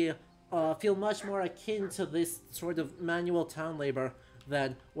 to me, feel much more akin to this sort of manual town labor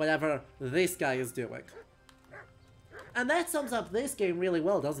than whatever this guy is doing. And that sums up this game really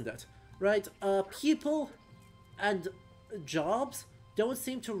well, doesn't it? Right? People and jobs don't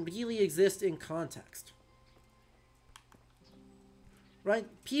seem to really exist in context. Right?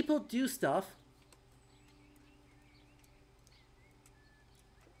 People do stuff.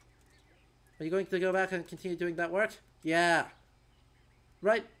 Are you going to go back and continue doing that work? Yeah.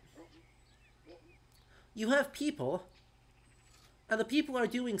 Right? You have people, and the people are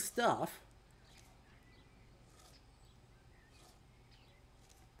doing stuff,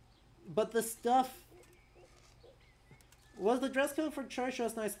 but the stuff... Was the dress code for church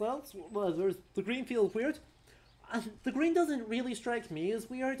just nice clothes? Well, there's the green feels weird. The green doesn't really strike me as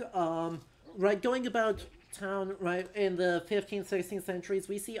weird. Right, going about town, right, in the 15th, 16th centuries,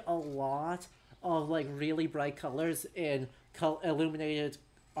 we see a lot of, like, really bright colors in illuminated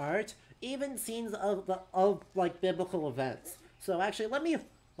art. Even scenes of like biblical events. So actually, let me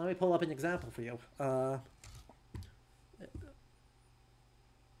pull up an example for you.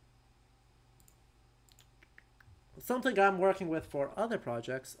 Something I'm working with for other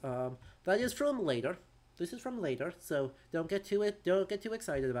projects. That is from later. This is from later, so don't get too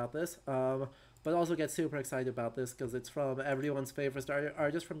excited about this. But also get super excited about this because it's from everyone's favorite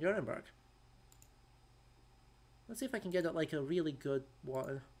artist from Nuremberg. Let's see if I can get like a really good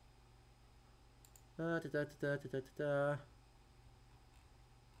one. Yeah,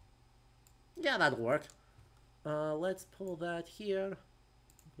 that'll work. Let's pull that here.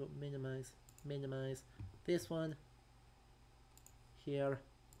 Minimize this one here.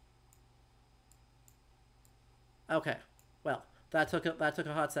 Okay, well, that took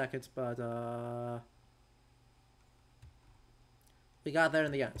a hot second, but we got there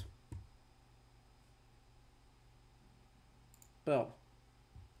in the end. Boom.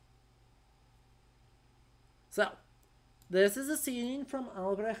 So, this is a scene from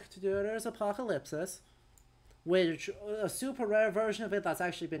Albrecht Dürer's Apocalypsis, which a super rare version of it that's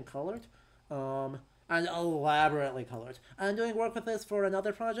actually been colored, and elaborately colored. I'm doing work with this for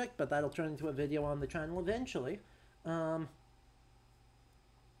another project, but that'll turn into a video on the channel eventually.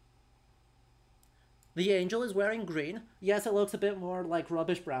 The angel is wearing green. Yes, it looks a bit more like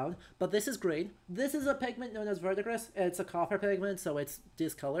rubbish brown, but this is green. This is a pigment known as verdigris. It's a copper pigment, so it's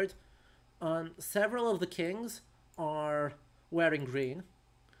discolored. Several of the kings are wearing green.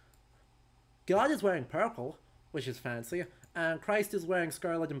 God is wearing purple, which is fancy, and Christ is wearing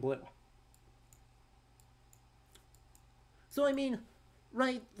scarlet and blue. So, I mean,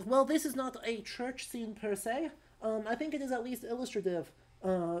 right, well, this is not a church scene per se. I think it is at least illustrative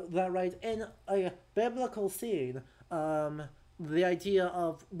that, right, in a biblical scene, the idea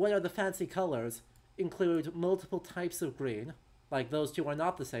of what are the fancy colors include multiple types of green, like those two are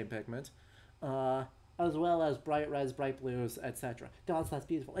not the same pigment, as well as bright reds, bright blues, etc. God, that's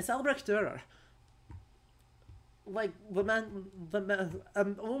beautiful. It's Albrecht Dürer. Like, the man,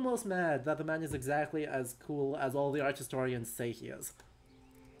 I'm almost mad that the man is exactly as cool as all the art historians say he is.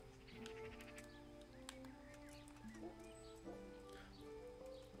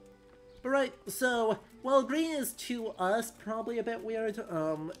 But right, so, well, green is to us probably a bit weird,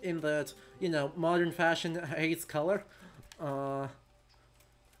 in that, you know, modern fashion hates color. I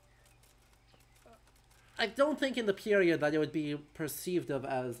don't think in the period that it would be perceived of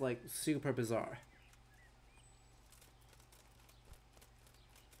as, like, super bizarre.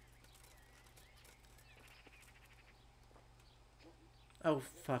 Oh,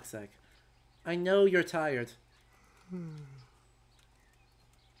 fuck's sake. I know you're tired.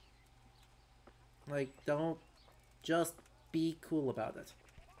 Like, don't... just be cool about it.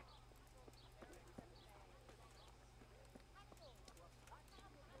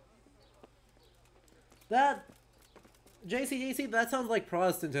 That... JCDC, that sounds like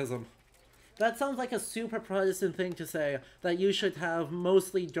Protestantism. That sounds like a super Protestant thing to say, that you should have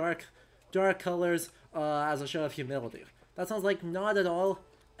mostly dark colors as a show of humility. That sounds like not at all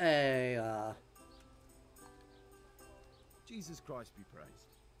a, Jesus Christ be praised.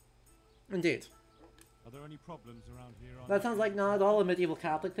 Indeed. Are there any problems around here? That sounds like not at all a medieval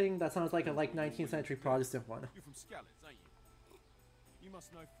Catholic thing. That sounds like a, 19th century Protestant one. You're from Skalitz, ain't you? You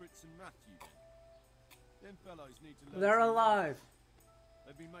must know Fritz and Matthew. Them fellows need to learn. They're alive.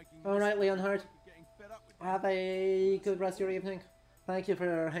 They've been making Alright, Leonhard. getting fed up with Have a good rest of your evening. Thank you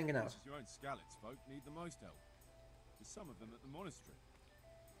for hanging out. Your own Skalitz folk need the most help. There's some of them at the monastery.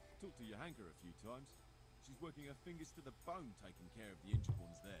 Talked to Johanka a few times. She's working her fingers to the bone taking care of the injured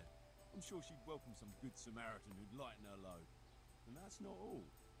ones there. I'm sure she'd welcome some good Samaritan who'd lighten her load. And that's not all.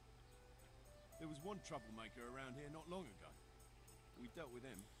 There was one troublemaker around here not long ago. We dealt with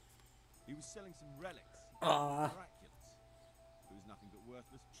him. He was selling some relics. Miraculous. There was nothing but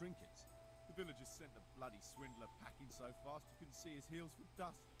worthless trinkets. The villagers sent the bloody swindler packing so fast you couldn't see his heels for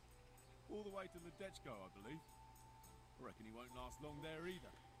dust. All the way to Ledechko, I believe. I reckon he won't last long there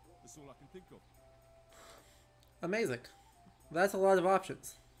either. That's all I can think of. Amazing. That's a lot of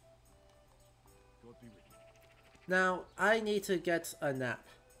options. God be with you. Now, I need to get a nap.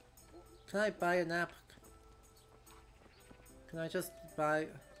 Can I buy a nap? Can I just buy...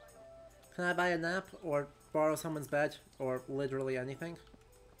 Can I buy a nap? Or borrow someone's bed? Or literally anything?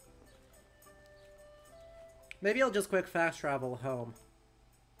 Maybe I'll just quick fast travel home.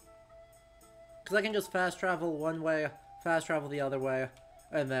 Because I can just fast travel one way, fast travel the other way,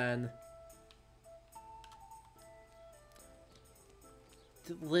 and then...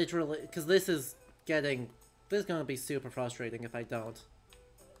 literally... Because this is getting... This is going to be super frustrating if I don't.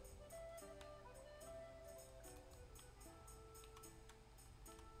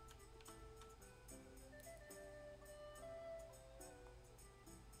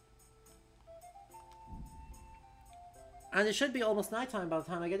 And it should be almost nighttime by the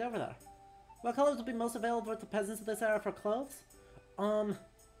time I get over there. What colors will be most available to peasants of this era for clothes?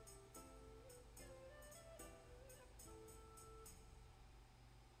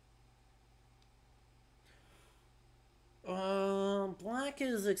 Black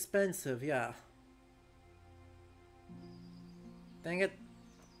is expensive, yeah. Dang it.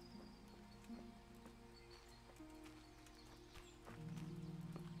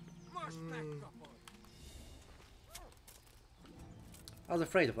 I was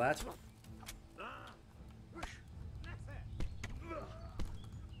afraid of that.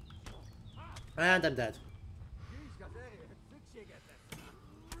 And I'm dead.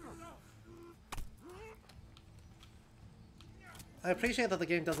 I appreciate that the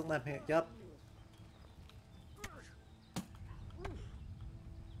game doesn't let me... Yep.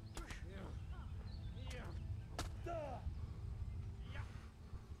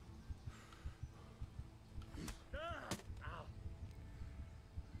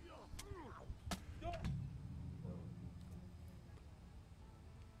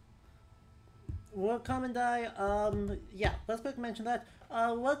 What common dye? Yeah, let's quick mention that.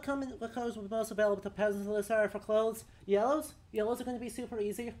 What colors were most available to peasants in this area for clothes? Yellows? Yellows are going to be super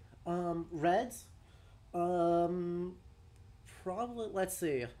easy. Reds? Probably, let's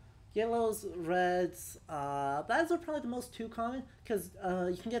see. Yellows, reds, those are probably the most two common, because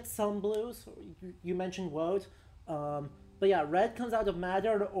you can get some blues. You mentioned woad. But yeah, red comes out of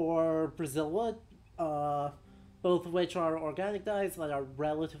madder or Brazilwood. Both of which are organic dyes that are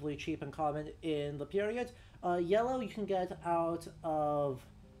relatively cheap and common in the period. Yellow you can get out of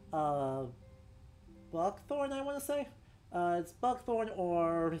buckthorn, I want to say. It's buckthorn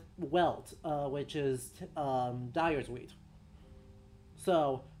or welt, which is dyer's wheat.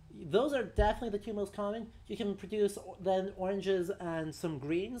 So those are definitely the two most common. You can produce then oranges and some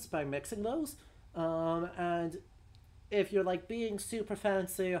greens by mixing those. And if you're like being super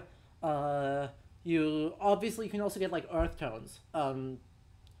fancy, you obviously can also get like earth tones.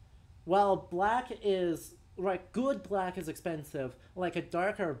 While black is good black is expensive. Like a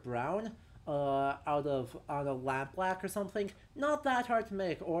darker brown, out of lamp black or something, not that hard to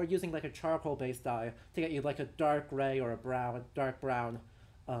make. Or using like a charcoal based dye to get you like a dark gray or a dark brown,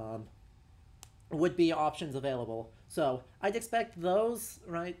 would be options available. So I'd expect those,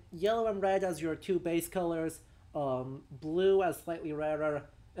 right? Yellow and red as your two base colors, blue as slightly rarer,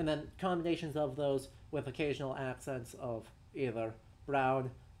 and then combinations of those with occasional accents of either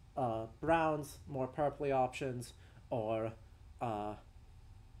brown, browns, more purpley options, or,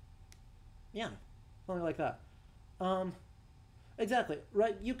 yeah, something like that. Exactly,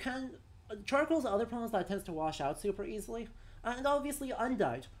 right, you can, charcoal's the other problem that tends to wash out super easily, and obviously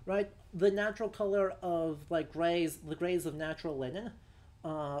undyed, right, the natural color of, like, the grays of natural linen,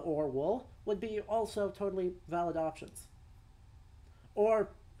 or wool, would be also totally valid options. Or,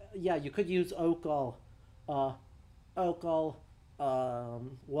 yeah, you could use oak gall,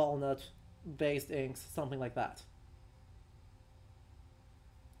 walnut-based inks, something like that.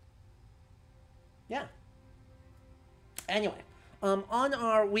 Yeah. Anyway, on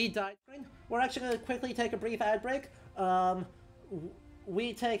our We Died screen, we're actually going to quickly take a brief ad break.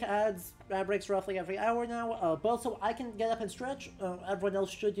 We take ad breaks roughly every hour now, both so I can get up and stretch. Everyone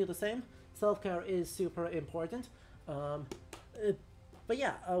else should do the same. Self-care is super important. But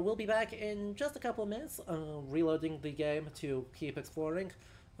yeah, we'll be back in just a couple of minutes, reloading the game to keep exploring.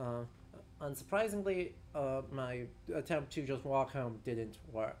 Unsurprisingly, my attempt to just walk home didn't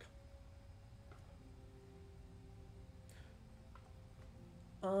work.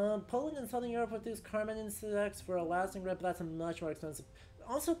 Poland and Southern Europe produce carmine insects for a lasting red, but that's much more expensive.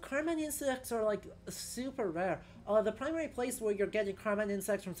 Also, carmine insects are like super rare. The primary place where you're getting carmine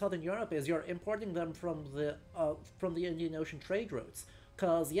insects from Southern Europe is you're importing them from the Indian Ocean trade routes.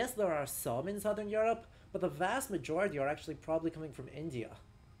 Because yes, there are some in Southern Europe, but the vast majority are actually probably coming from India.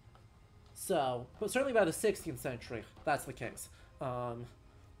 So, but certainly by the 16th century, that's the case.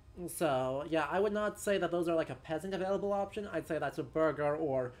 So, yeah, I would not say that those are like a peasant available option. I'd say that's a burgher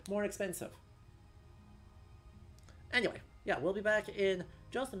or more expensive. Anyway, yeah, we'll be back in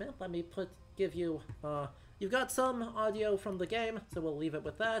just a minute. Let me give you, you've got some audio from the game, so we'll leave it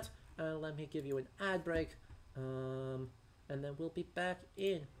with that. And let me give you an ad break. And then we'll be back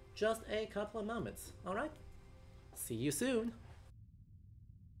in just a couple of moments. Alright? See you soon!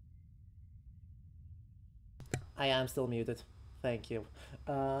 I am still muted. Thank you.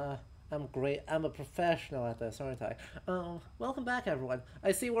 I'm great. I'm a professional at this, aren't I? Welcome back, everyone.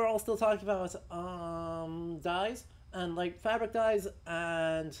 I see we're all still talking about, dyes, and, like, fabric dyes,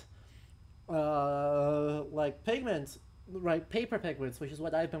 and, like, pigments, right, paper pigments, which is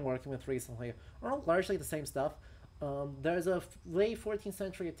what I've been working with recently, are all largely the same stuff. There's a late 14th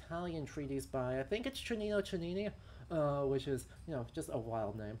century Italian treatise by, I think it's Cennino Cennini, which is, you know, just a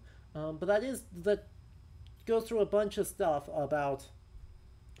wild name. But that goes through a bunch of stuff about,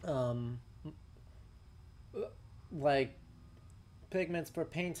 like, pigments for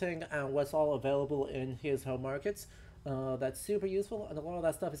painting and what's all available in his home markets. That's super useful, and a lot of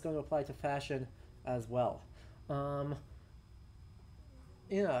that stuff is going to apply to fashion as well.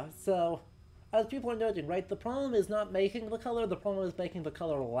 Yeah, so as people are noting, right, the problem is not making the color, the problem is making the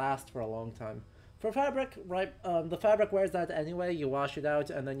color last for a long time. For fabric, right, the fabric wears out anyway, you wash it out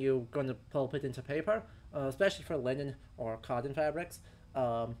and then you're going to pulp it into paper. especially for linen or cotton fabrics.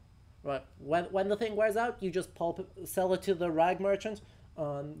 Right, when the thing wears out, you just sell it to the rag merchant,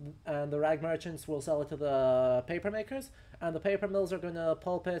 and the rag merchants will sell it to the paper makers, and the paper mills are going to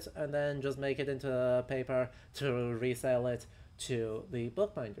pulp it and then just make it into paper to resell it to the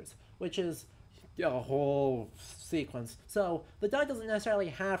bookbinders, which is a whole sequence. So the dye doesn't necessarily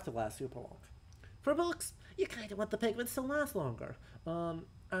have to last super long. For books, you kind of want the pigments to last longer.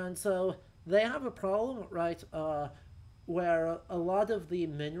 And so they have a problem, right, where a lot of the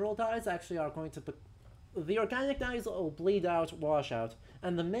mineral dyes actually are going to... The organic dyes will bleed out, wash out,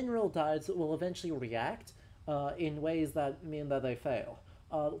 and the mineral dyes will eventually react in ways that mean that they fail.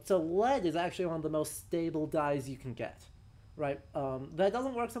 So lead is actually one of the most stable dyes you can get, right? That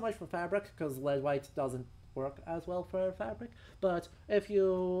doesn't work so much for fabric, because lead white doesn't work as well for fabric, but if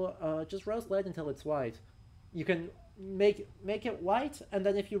you just roast lead until it's white, you can make it white, and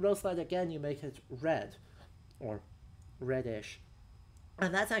then if you roast lead again, you make it red, or reddish.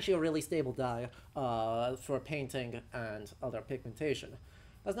 And that's actually a really stable dye for painting and other pigmentation.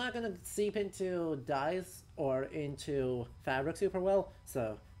 That's not going to seep into dyes or into fabric super well,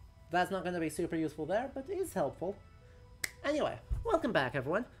 so that's not going to be super useful there, but it is helpful. Anyway, welcome back,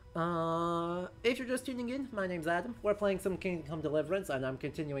 everyone. If you're just tuning in, my name's Adam. We're playing some Kingdom Come Deliverance, and I'm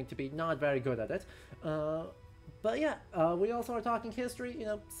continuing to be not very good at it. But yeah, we also are talking history, you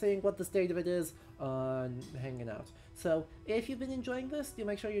know, seeing what the state of it is, and hanging out. So, if you've been enjoying this, do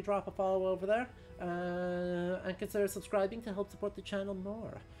make sure you drop a follow over there, and consider subscribing to help support the channel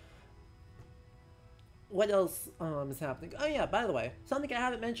more. What else is happening? Oh yeah, by the way, something I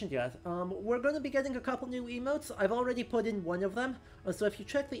haven't mentioned yet. We're going to be getting a couple new emotes. I've already put in one of them, so if you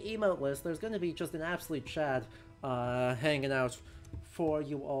check the emote list, there's going to be just an absolute Chad hanging out for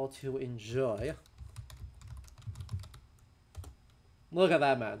you all to enjoy. Look at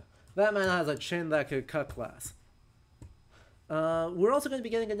that man. That man has a chin that could cut glass. We're also going to be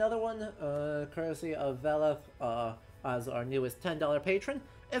getting another one, courtesy of Veleth, as our newest $10 patron.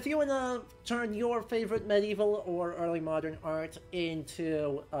 If you want to turn your favorite medieval or early modern art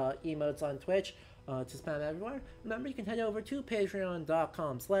into emotes on Twitch to spam everywhere, remember you can head over to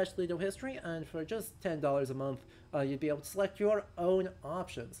patreon.com/ludohistory, and for just $10 a month, you'd be able to select your own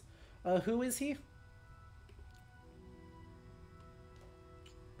options. Who is he?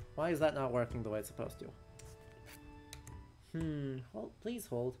 Why is that not working the way it's supposed to? Hold, please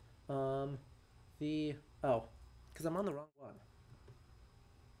hold. Oh, because I'm on the wrong one.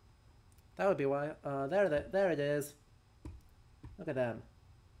 That would be why. There it is. Look at them.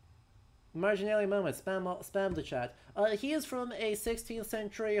 Marginalia moment. Spam the chat. He is from a 16th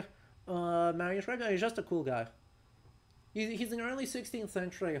century manuscript, and he's just a cool guy. He's an early 16th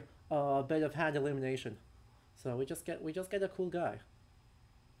century bit of hand illumination. So we just get a cool guy.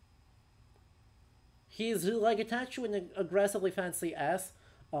 He's like attached to an aggressively fancy S,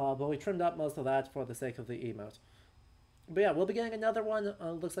 but we trimmed up most of that for the sake of the emote. But yeah, we'll be getting another one.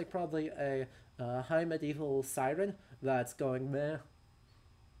 Looks like probably a high medieval siren that's going meh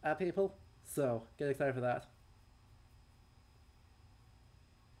at people. So get excited for that.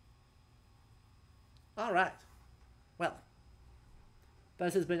 Alright. Well,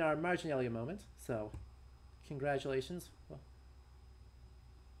 this has been our marginalia moment, so congratulations. Well,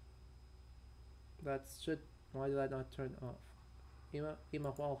 that should... Why did I not turn off? Emo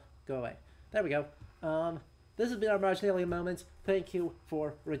wall, go away. There we go. This has been our marginalia moment. Thank you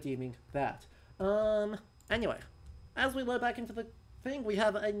for redeeming that. Anyway, as we load back into the thing, we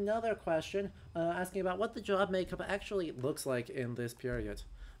have another question asking about what the job makeup actually looks like in this period.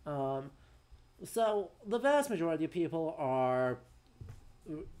 So, the vast majority of people are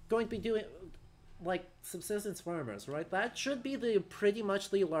going to be doing, like, subsistence farmers, right? That should be the pretty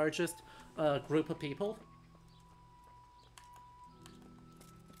much the largest group of people.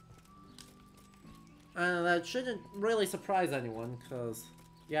 That shouldn't really surprise anyone, because,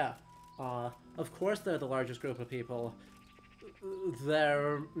 yeah, of course they're the largest group of people.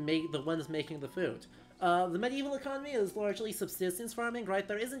 They're the ones making the food. The medieval economy is largely subsistence farming, right?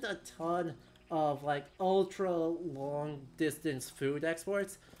 There isn't a ton of, like, ultra-long-distance food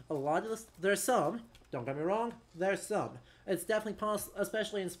exports. A lot of this, there's some, don't get me wrong, there's some. It's definitely possible,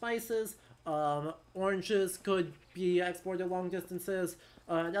 especially in spices. Oranges could be exported long distances,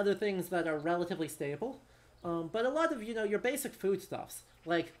 and other things that are relatively stable. But a lot of, you know, your basic foodstuffs,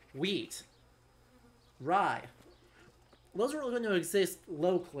 like wheat, rye, those are going to exist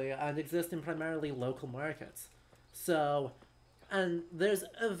locally and exist in primarily local markets. So, and there's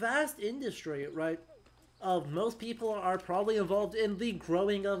a vast industry, right, of most people are probably involved in the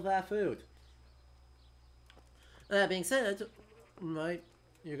growing of that food. That being said, right,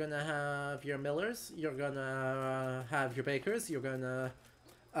 You're gonna have your millers. You're gonna have your bakers. You're gonna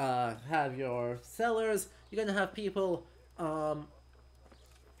have your sellers. You're gonna have people,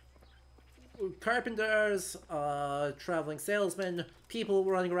 carpenters, traveling salesmen, people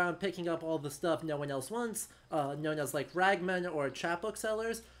running around picking up all the stuff no one else wants, known as like ragmen or chapbook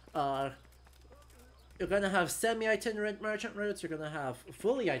sellers. You're gonna have semi-itinerant merchant routes. You're gonna have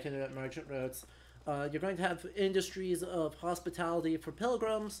fully itinerant merchant routes. You're going to have industries of hospitality for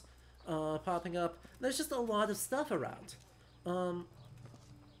pilgrims popping up. There's just a lot of stuff around.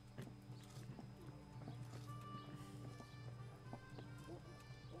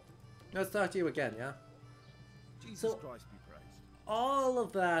 Let's talk to you again, yeah? Jesus So- Christ be praised. All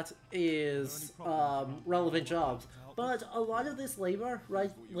of that is relevant jobs, but a lot of this labor,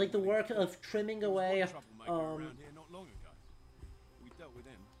 right, like the work of trimming away, There was one troublemaker around here not long ago. We dealt with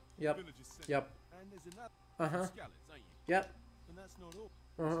him. Yep, Villagers sent yep, And there's another. uh-huh, Scallots, ain't you? yep, And that's not all.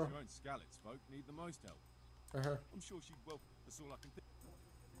 uh-huh, Your own Scallots folk need the most help. uh-huh, I'm sure she'd welcome. That's all I can think.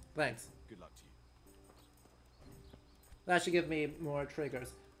 thanks. Good luck to you. That should give me more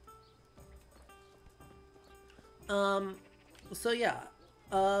triggers. So yeah,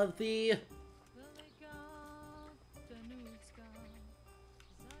 the...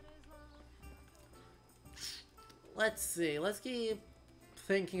 Let's see, let's keep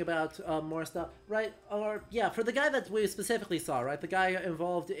thinking about more stuff, right? Or, yeah, for the guy that we specifically saw, right? The guy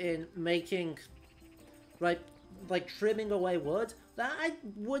involved in making, right, like trimming away wood, that I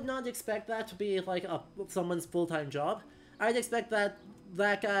would not expect that to be like someone's full-time job. I'd expect that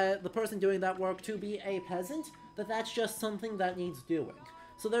guy, the person doing that work, to be a peasant, that's just something that needs doing.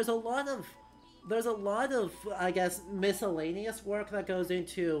 So there's a lot of, I guess, miscellaneous work that goes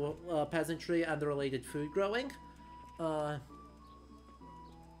into peasantry and the related food growing.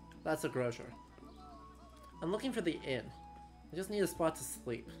 That's a grocer. I'm looking for the inn. I just need a spot to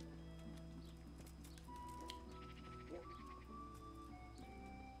sleep.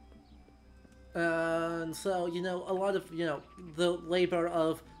 And so, you know, a lot of, you know, the labor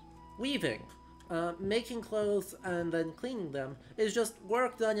of weaving, making clothes and then cleaning them is just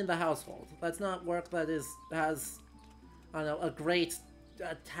work done in the household. That's not work that has, I don't know, a great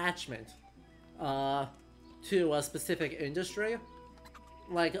attachment to a specific industry.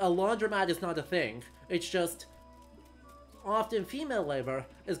 Like, a laundromat is not a thing. It's just, often female labor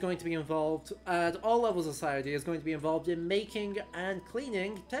is going to be involved, at all levels of society, is going to be involved in making and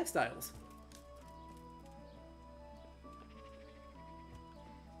cleaning textiles.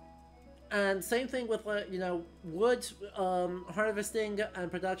 And same thing with, you know, wood harvesting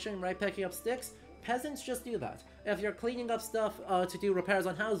and production, right? Picking up sticks. Peasants just do that. If you're cleaning up stuff to do repairs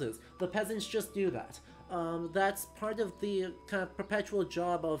on houses, the peasants just do that. That's part of the kind of perpetual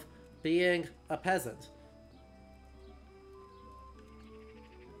job of being a peasant.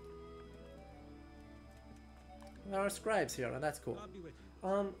 There are scribes here, and that's cool.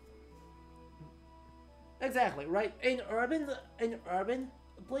 Exactly, right? In urban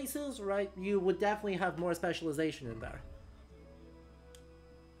places, right, you would definitely have more specialization in there.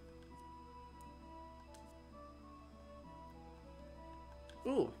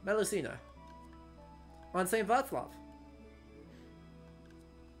 Ooh, Melusina. On St. Václav.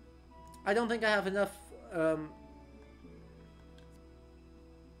 I don't think I have enough,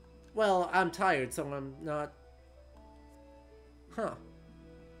 well, I'm tired, so I'm not... Huh.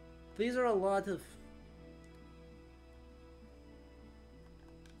 These are a lot of...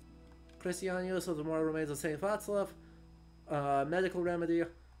 Christianius of the Moral Remains of St. Václav, medical remedy.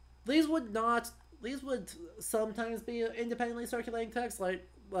 These would sometimes be independently circulating text, like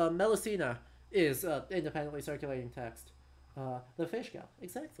Melusina is independently circulating text. The fish gal,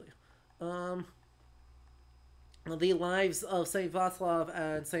 exactly. The lives of St. Václav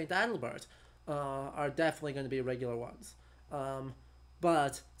and St. Adalbert are definitely going to be regular ones.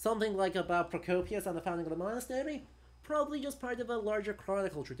 But something like about Procopius and the founding of the monastery, probably just part of a larger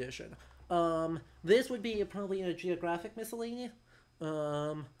chronicle tradition. This would be probably a geographic miscellany.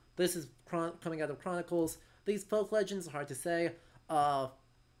 This is coming out of chronicles. These folk legends are hard to say.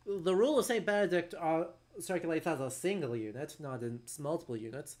 The rule of St. Benedict circulates as a single unit, not in multiple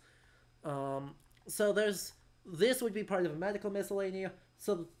units. So this would be part of a medical miscellany.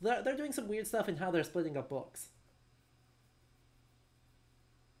 So they're doing some weird stuff in how they're splitting up books.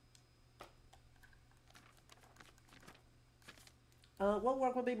 What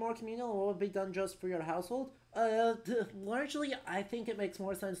work would be more communal and what would be done just for your household? Largely, I think it makes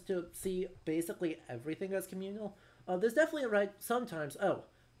more sense to see basically everything as communal. There's definitely, right, sometimes, oh,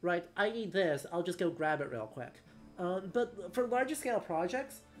 right, I need this, I'll just go grab it real quick. But for larger scale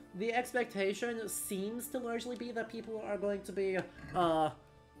projects, the expectation seems to largely be that people are going to be,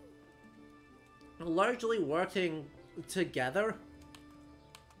 largely working together.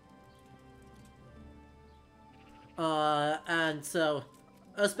 And so,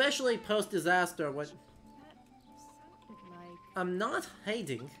 especially post-disaster, when... That sounded like... I'm not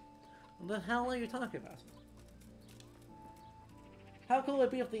hating. What the hell are you talking about? How cool would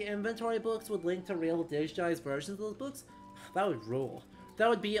it be if the inventory books would link to real digitized versions of those books? That would rule. That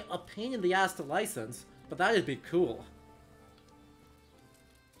would be a pain in the ass to license, but that'd be cool.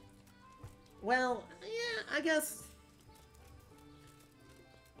 Well, yeah, I guess...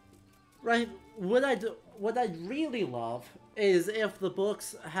 Right, what I'd really love is if the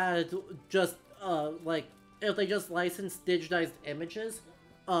books had just, like, if they just licensed digitized images,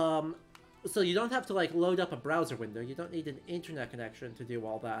 so you don't have to, like, load up a browser window, you don't need an internet connection to do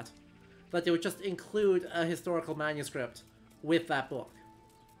all that. But they would just include a historical manuscript with that book.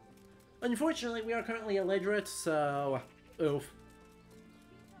 Unfortunately, we are currently illiterate, so... oof.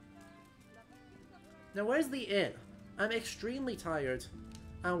 Now, where's the inn? I'm extremely tired.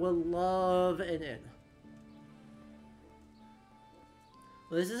 I would love an inn.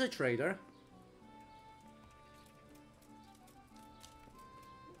 Well, this is a trader.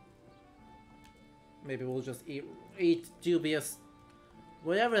 Maybe we'll just eat dubious...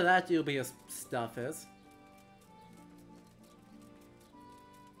 whatever that dubious stuff is.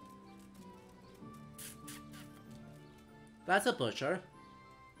 That's a butcher.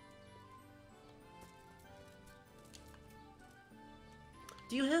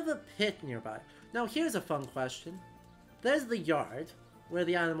 Do you have a pit nearby? Now here's a fun question. There's the yard, where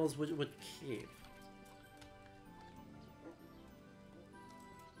the animals would keep.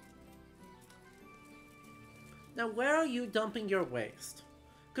 Now where are you dumping your waste?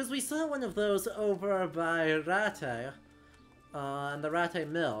 Because we saw one of those over by Rate, and the Rate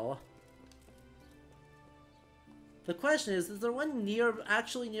Mill. The question is there one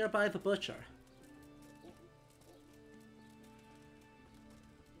actually nearby the butcher?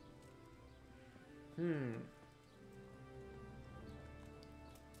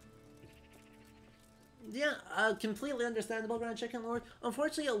 Yeah, completely understandable, Grand Chicken Lord.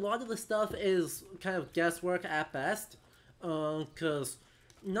 Unfortunately, a lot of the stuff is kind of guesswork at best, because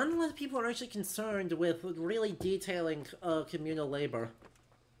none of the people are actually concerned with really detailing communal labor.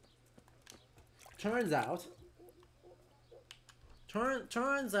 Turns out,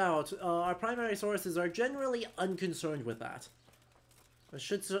 our primary sources are generally unconcerned with that. It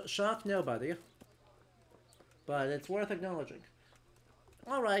should shock nobody, but it's worth acknowledging.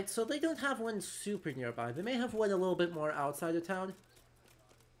 Alright, so they don't have one super nearby. They may have one a little bit more outside of town,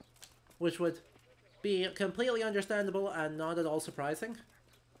 which would be completely understandable and not at all surprising.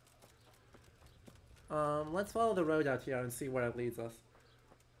 Let's follow the road out here and see where it leads us.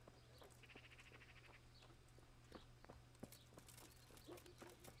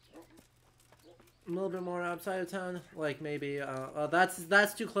 A little bit more outside of town, like maybe,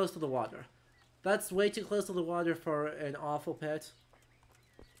 that's too close to the water. That's way too close to the water for an awful pit.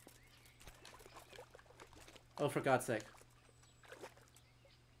 Oh, for God's sake.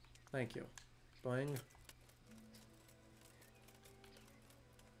 Thank you. Boing.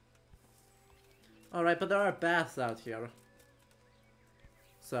 Alright, but there are baths out here.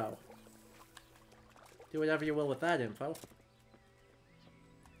 So. Do whatever you will with that info.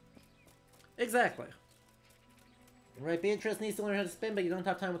 Exactly. Right, Beatrice needs to learn how to spin, but you don't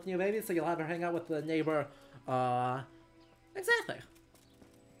have time with new babies, so you'll have her hang out with the neighbor. Exactly.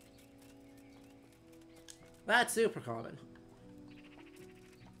 That's super common.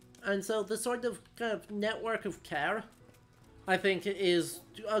 And so the sort of kind of network of care, I think, is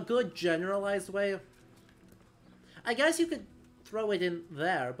a good generalized way. I guess you could throw it in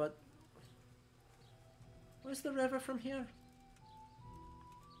there, but... where's the river from here?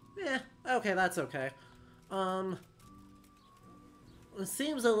 Yeah, okay, that's okay. It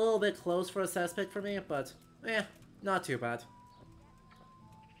seems a little bit close for a cesspit for me, but, not too bad.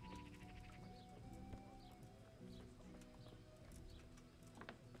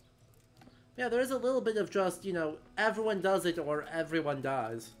 Yeah, there is a little bit of just, you know, everyone does it or everyone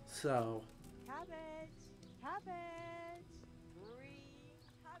dies, so... Cabbage! Cabbage! Green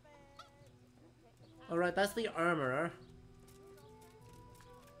cabbage! Alright, that's the armorer.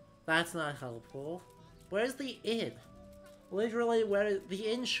 That's not helpful. Where's the inn? Literally, where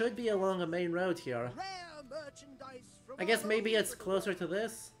the inn should be along a main road here. Rare merchandise from I guess all maybe over it's the closer world. to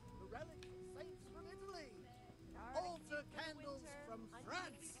this? The relic of saints from Italy. Altar candles from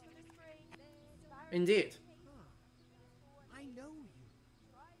France. Indeed. I know you.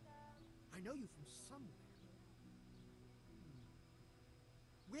 I know you from somewhere.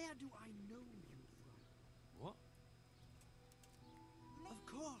 Where do I know you from? What? Of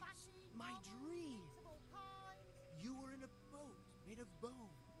course, my dream. You were in a boat made of bone,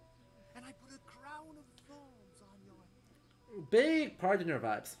 and I put a crown of thorns on your head. Big partner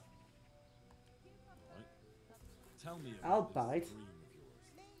vibes. Right. Tell me I'll about bite. this dream of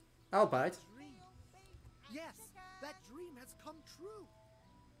yours. I'll bite. Dream. Yes, that dream has come true.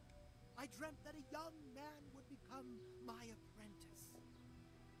 I dreamt that a young man would become my apprentice,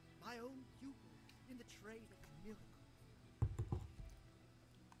 my own pupil in the trade of miracles.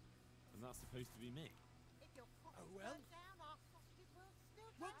 And that's supposed to be me. Oh well.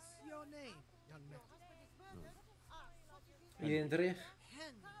 What's your name, young man? Indri.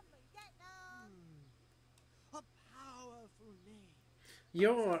 Henry. A powerful name.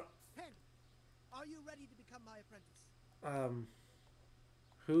 You're Henry, are you ready to become my apprentice?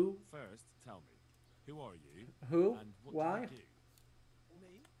 who? First, tell me, who are you? Who? And what Why? do you do?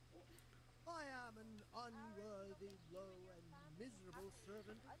 Me? I am an unworthy, low, and miserable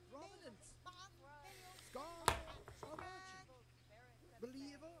servant of Providence. Scholar or merchant,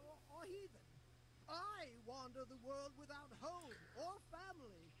 believer or heathen. I wander the world without home or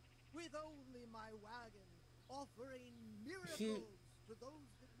family, with only my wagon, offering miracles to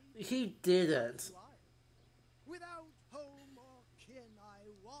those that need He didn't. them. Without home or kin, I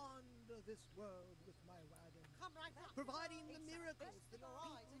wander this world with my wagon, providing the miracles that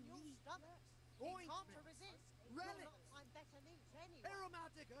people need. Ointments, relics,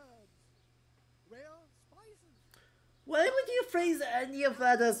 aromatic herbs, rare spices. Why would you phrase any of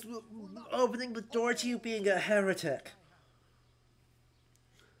that as opening the door to you being a heretic?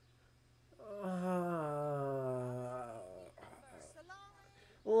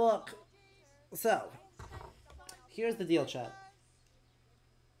 Look, so, here's the deal, chat.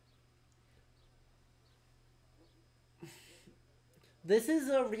 This is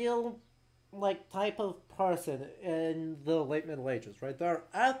a real, like, type of person in the late Middle Ages, right? There are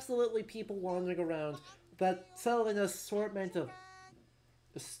absolutely people wandering around that sell an assortment of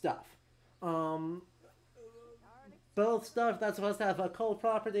stuff. Both stuff that's supposed to have occult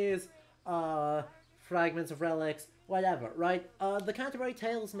properties, fragments of relics, whatever, right? The Canterbury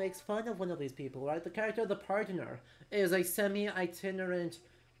Tales makes fun of one of these people, right? The character, the Pardoner, is a semi-itinerant,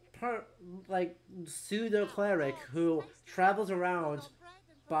 pseudo-cleric who travels around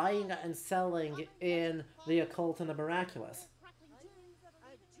buying and selling in the occult and the miraculous.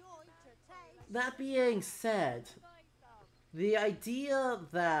 That being said, the idea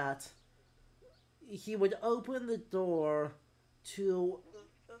that he would open the door to,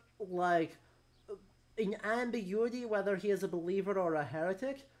 like, an ambiguity whether he is a believer or a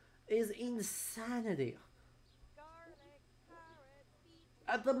heretic is insanity.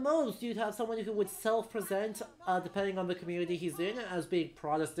 At the most, you'd have someone who would self-present, depending on the community he's in, as being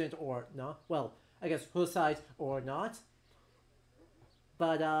Protestant or not. Well, I guess Hussite or not.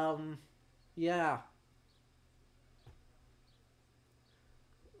 But, yeah.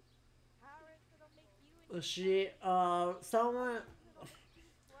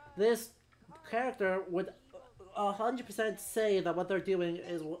 This character would 100% say that what they're doing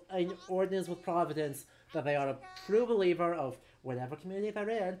is in ordinance with Providence, that they are a true believer of whatever community they're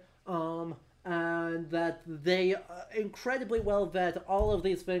in, and that they incredibly well vet all of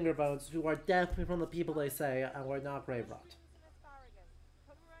these finger bones who are definitely from the people they say and were not grave robbed.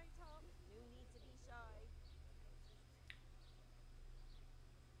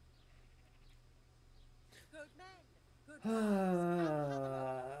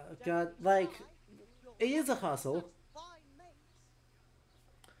 God, like, it is a hustle.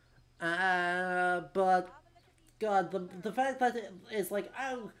 But, God, the fact that it's like,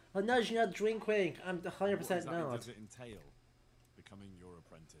 oh, a nudge, nudge, drink, wink, I'm 100% What exactly not. does it entail, becoming your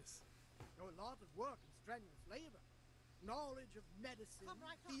apprentice? A lot of work and strenuous labor, knowledge of medicine,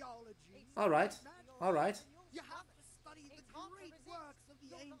 theology. Alright, alright. You have to study the great works of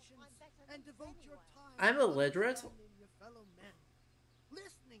the ancients and devote your time I'm to illiterate. understanding your fellow men,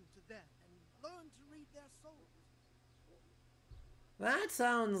 listening to them, and learn to read their souls. That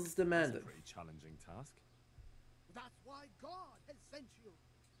sounds That's a demanding. pretty challenging task. That's why God has sent you.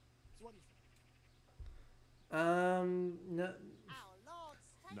 So what do you think? No,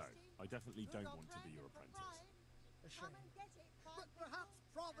 No, I definitely don't want to be your apprentice. A shame. But perhaps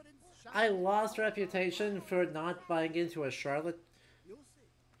Providence shall. I lost reputation for not buying into a Charlotte. You'll see.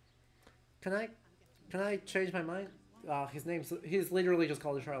 Can I change my mind? He's literally just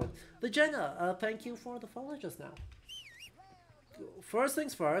called her Charlotte. The Jenna, thank you for the follow just now. First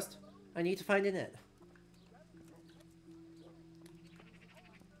things first, I need to find an inn.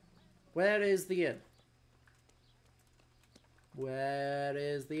 Where is the inn? Where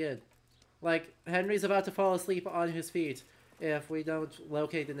is the inn? Like, Henry's about to fall asleep on his feet if we don't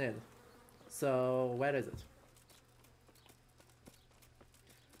locate an inn. So, where is it?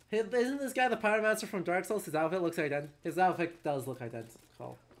 Isn't this guy the Pyromancer from Dark Souls? His outfit looks identical. His outfit does look identical.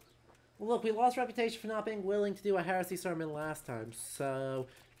 Well, look, we lost reputation for not being willing to do a heresy sermon last time, so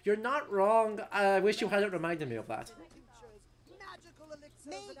you're not wrong. I wish you hadn't reminded me of that.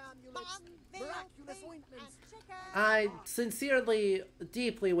 I sincerely,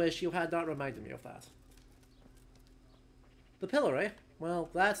 deeply wish you had not reminded me of that. The pillory? Well,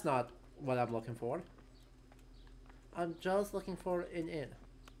 that's not what I'm looking for. I'm just looking for an inn.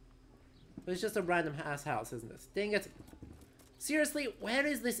 But it's just a random ass house, isn't it? Dang it. Seriously, where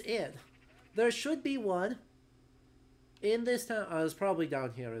is this inn? There should be one in this town. Oh, it's probably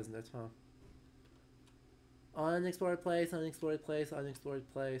down here, isn't it? Huh? Unexplored place, unexplored place, unexplored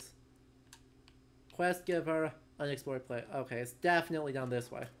place. Quest giver, unexplored place. Okay, it's definitely down this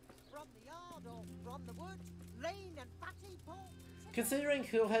way. From the yard or from the wood, lean and fatty pork. Considering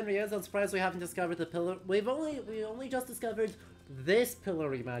who Henry is, I'm surprised we haven't discovered the pillar. We only just discovered this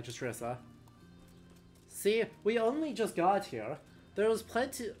pillory, Magistressa. See, we only just got here. There was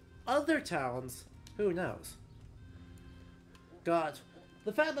plenty other towns. Who knows? God,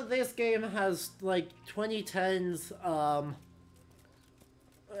 the fact that this game has like 2010's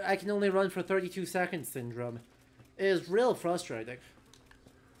I can only run for 32 seconds syndrome is real frustrating.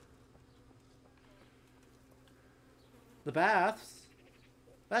 The baths?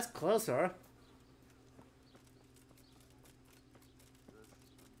 That's closer.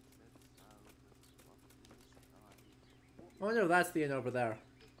 I wonder if that's the inn over there.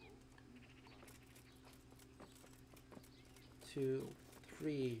 2,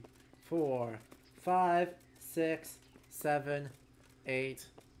 3, 4, 5, 6, 7, 8,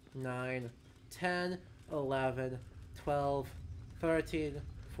 9, 10, 11, 12, 13,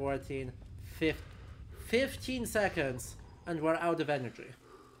 14, 15 seconds, and we're out of energy.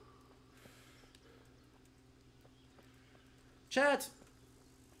 Chat,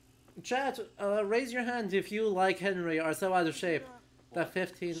 raise your hand if you, like Henry, are so out of shape that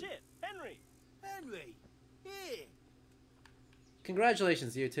 15... Shit, Henry! Henry! Here!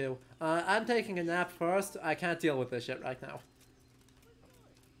 Congratulations, you two. I'm taking a nap first. I can't deal with this shit right now.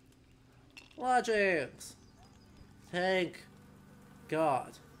 Lodgings! Thank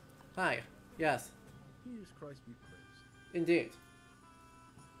God. Hi. Yes. Jesus Christ be praised. Indeed.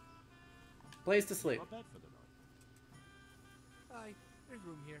 Place to sleep. My bed for the night. Aye, there's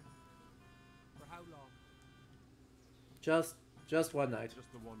room here. For how long? Just one night.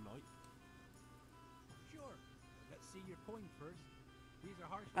 Just the one night. Sure. Let's see your coin first. These are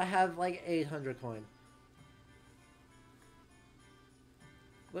harsh. I have like 800 coin.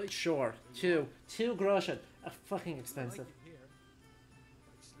 Like, sure. Two groschen. Fucking expensive. I like it here.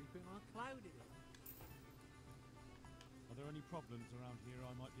 Like sleeping on a cloud in it. Are there any problems around here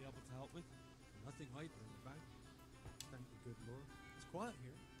I might be able to help with? Nothing I'd know about. Thank the good Lord. It's quiet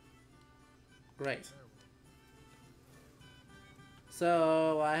here. Great.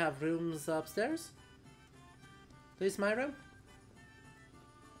 So, I have rooms upstairs? This is my room?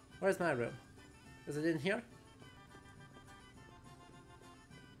 Where's my room? Is it in here?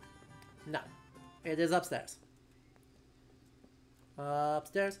 No. It is upstairs.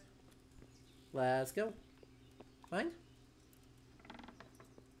 Upstairs. Let's go. Fine.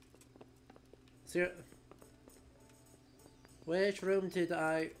 Which room did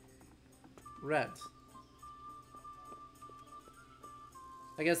I rent?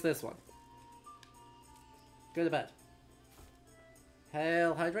 I guess this one. Go to bed.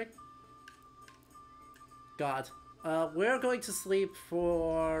 Hail, hydrate. God. We're going to sleep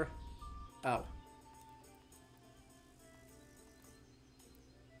for... Oh.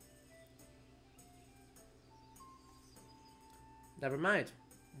 Never mind.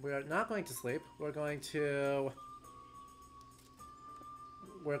 We're not going to sleep. We're going to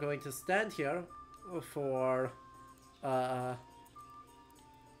stand here for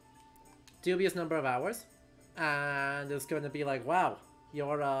dubious number of hours, and it's going to be like, wow,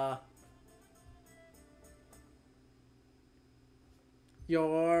 you're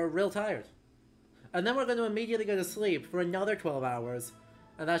real tired. And then we're going to immediately go to sleep for another 12 hours,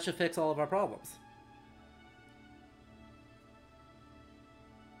 and that should fix all of our problems.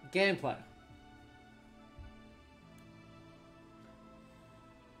 Gameplay.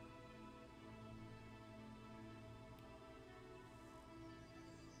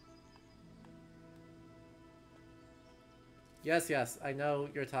 Yes, yes, I know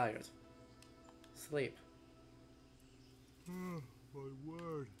you're tired. Sleep. My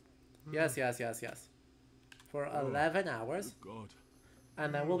word. Yes, yes, yes, yes. For 11 hours. God.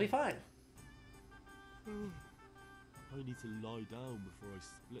 And then we'll be fine. I need to lie down before I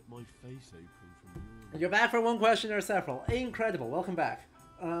split my face open from yawning. You're back for one question or several. Incredible. Welcome back.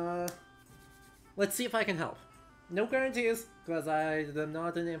 Let's see if I can help. No guarantees, because I am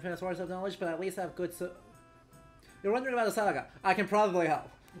not an infinite source of knowledge, but at least I have good You're wondering about a saga. I can probably help.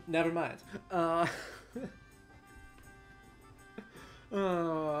 Never mind. I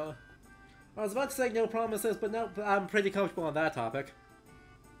was about to say no promises, but no, I'm pretty comfortable on that topic.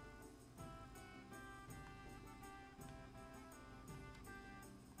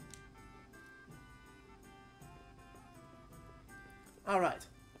 Alright.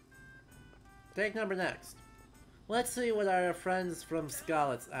 Take number next. Let's see what our friends from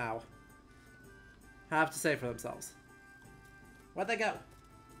Scarlet's Ow have to say for themselves. Where'd they go?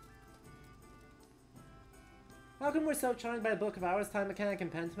 How come we're so charmed by the Book of Hours time mechanic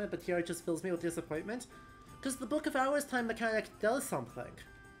and Pentiment, but here it just fills me with disappointment? Because the Book of Hours time mechanic does something.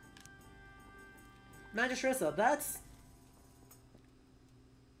 Magistressa, that's...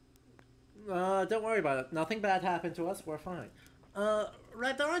 don't worry about it. Nothing bad happened to us, we're fine.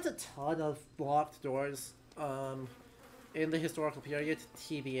 Right, there aren't a ton of locked doors, in the historical period,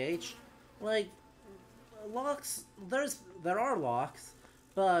 TBH. Like, locks, there are locks,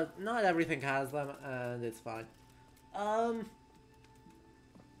 but not everything has them, and it's fine. But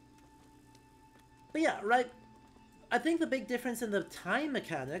yeah, right, I think the big difference in the time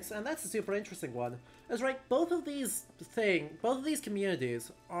mechanics, and that's a super interesting one, is right, both of these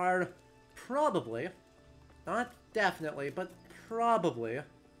communities are probably, not definitely, but probably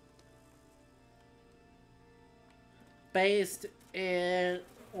based in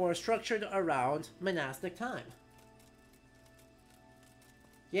or structured around monastic time.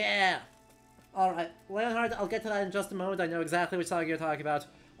 Yeah! Alright, Leonhard, I'll get to that in just a moment. I know exactly which song you're talking about.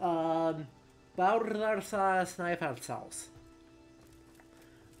 Bárðarsa Snæfellsás.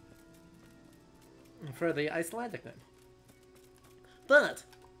 For the Icelandic name. But,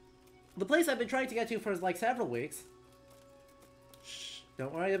 the place I've been trying to get to for like several weeks. Shh,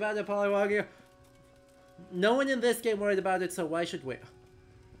 don't worry about it, Polywoggy. No one in this game worried about it, so why should we?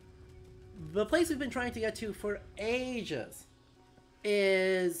 The place we've been trying to get to for ages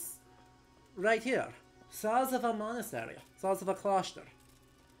is right here. Sazava Monastery. Sazava Kloster.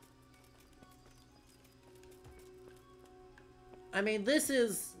 I mean, this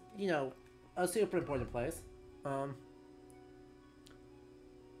is, you know, a super important place. On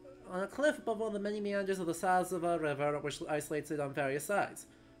a cliff above one of the many meanders of the Sazava River, which isolates it on various sides.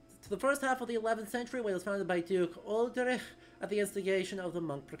 To the first half of the 11th century, it was founded by Duke Ulrich at the instigation of the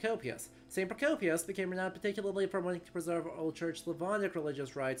monk Procopius. Saint Procopius became renowned particularly for wanting to preserve Old Church Slavonic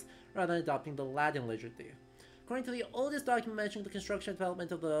religious rites rather than adopting the Latin liturgy. According to the oldest document mentioning the construction and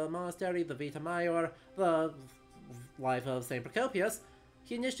development of the monastery, the Vita Maior, the life of Saint Procopius,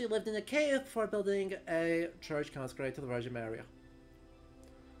 he initially lived in a cave before building a church consecrated to the Virgin Mary.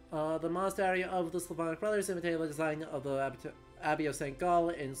 The monastery of the Slavonic brothers imitated the design of the Abbey of St. Gall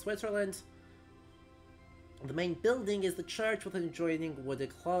in Switzerland. The main building is the church with an adjoining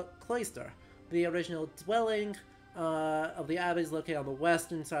wooded cloister. The original dwelling of the abbey is located on the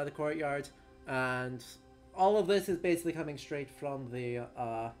western side of the courtyard, and all of this is basically coming straight from the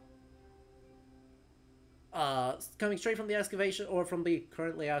excavation, or from the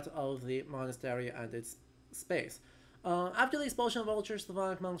current layout of the monastery and its space. After the expulsion of Old Church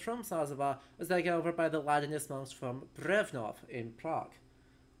Slavonic monks from Sazava, was taken over by the Latinist monks from Brevnov in Prague.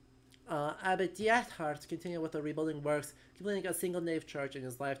 Abbot Diethard continued with the rebuilding works, completing a single nave church in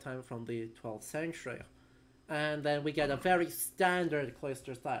his lifetime from the 12th century. And then we get a very standard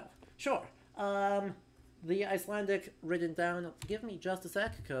cloister style. Sure, the Icelandic written down, give me just a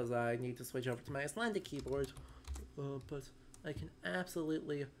sec, because I need to switch over to my Icelandic keyboard, but I can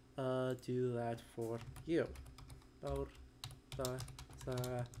absolutely do that for you.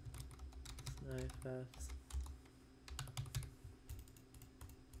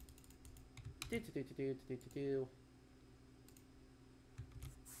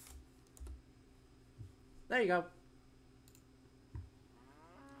 There you go.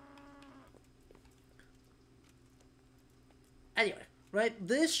 Anyway, right,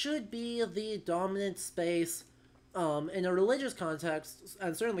 this should be the dominant space in a religious context,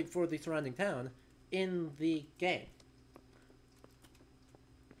 and certainly for the surrounding town, in the game.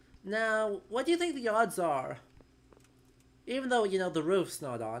 Now, what do you think the odds are? Even though, you know, the roof's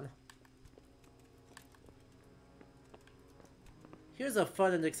not on. Here's a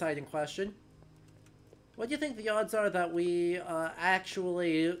fun and exciting question. What do you think the odds are that we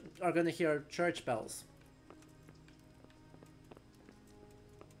actually are going to hear church bells?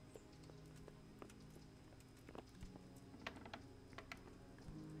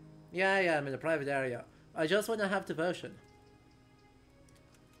 Yeah, I'm in a private area. I just want to have devotion.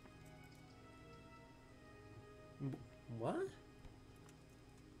 What?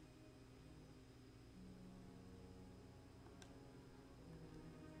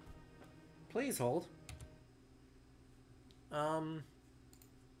 Please hold.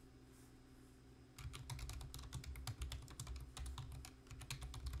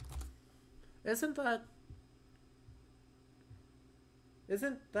 Isn't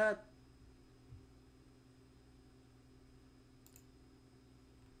that...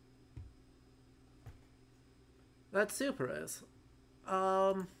 That super is.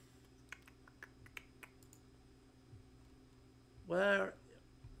 Where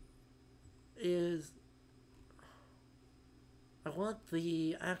is... I want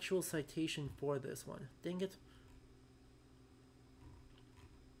the actual citation for this one. Dang it.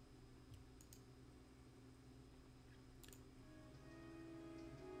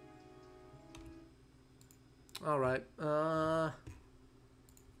 Alright, I'm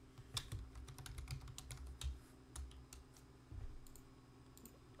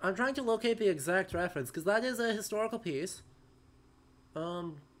trying to locate the exact reference, because that is a historical piece.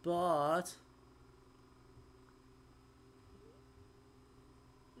 But...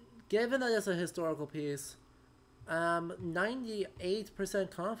 given that it's a historical piece, I'm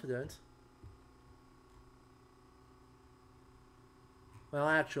 98% confident. Well,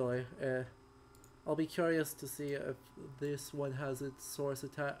 actually, I'll be curious to see if this one has its source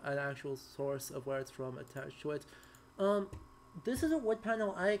an actual source of where it's from attached to it. This is a wood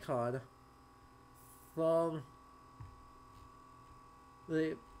panel icon from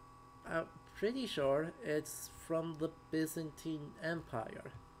the... I'm pretty sure it's from the Byzantine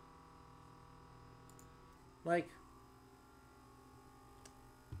Empire. Like,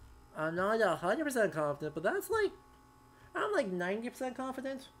 I'm not 100% confident, but that's like, I'm like 90%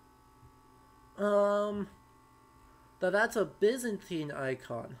 confident. That's a Byzantine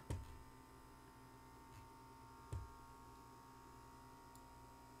icon.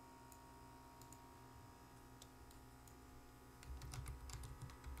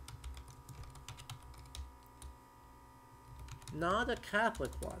 Not a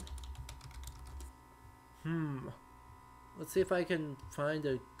Catholic one. Let's see if I can find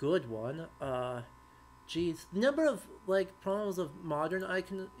a good one. Geez, the number of like problems of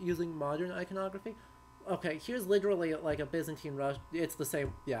using modern iconography. Okay, here's literally like a Byzantine Rush. It's the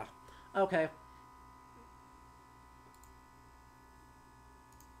same. Yeah. Okay.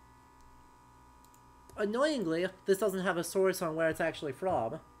 Annoyingly, this doesn't have a source on where it's actually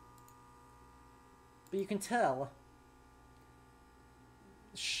from. But you can tell.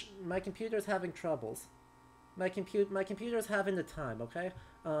 Shh, my computer's having troubles. My computer's having the time, okay?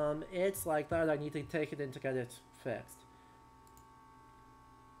 It's like that. I need to take it in to get it fixed.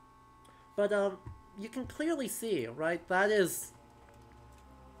 But, you can clearly see, right? That is...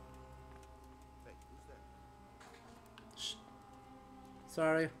 Shh.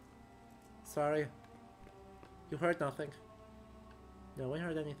 Sorry. Sorry. You heard nothing. No one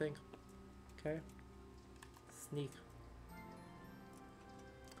heard anything. Okay. Sneak.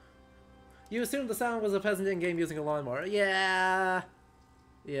 You assumed the sound was a peasant in-game using a lawnmower. Yeah.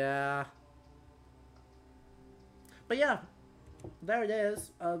 Yeah. But yeah. There it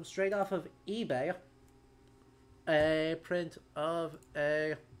is. Straight off of eBay. A print of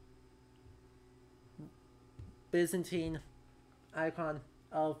a Byzantine icon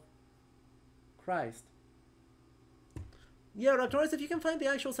of Christ. Yeah, Raptors, if you can find the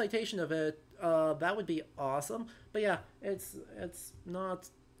actual citation of it, that would be awesome. But yeah, it's not...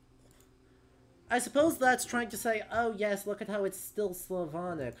 I suppose that's trying to say, oh yes, look at how it's still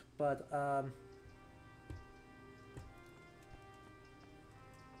Slavonic, but,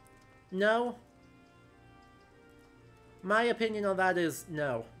 no. My opinion on that is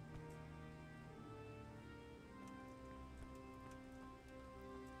no.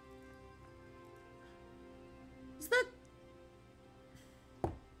 Is that...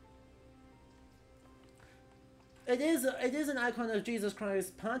 It is an icon of Jesus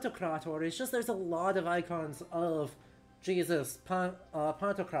Christ Pantocrator. It's just there's a lot of icons of Jesus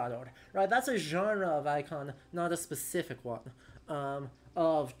Pantocrator. Right, that's a genre of icon, not a specific one.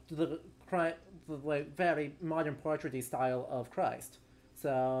 Of the like, very modern portraity style of Christ.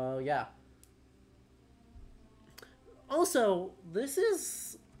 So, yeah. Also, this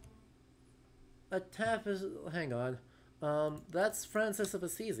is a tapestry... Hang on. That's Francis of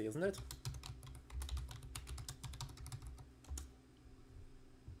Assisi, isn't it?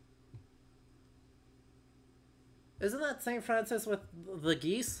 Isn't that St. Francis with the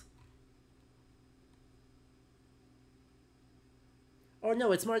geese? Oh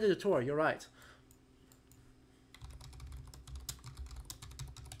no, it's Martyr de Tours, you're right.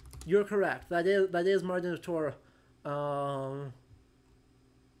 You're correct. That is Martin of Tours. Um,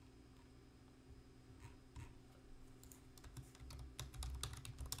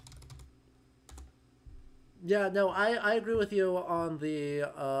 yeah, no, I agree with you on the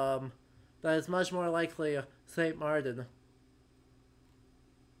that it's much more likely Saint Martin.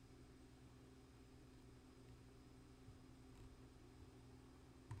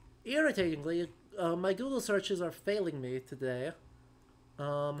 Irritatingly, my Google searches are failing me today.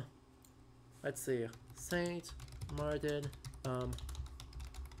 Um, let's see, Saint Martin,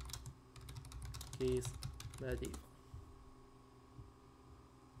 keys, medieval.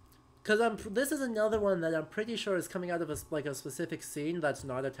 Because this is another one that I'm pretty sure is coming out of a specific scene that's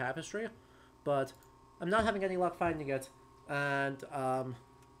not a tapestry, but I'm not having any luck finding it, and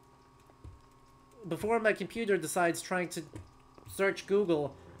before my computer decides trying to search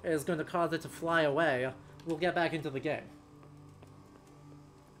Google is going to cause it to fly away, we'll get back into the game.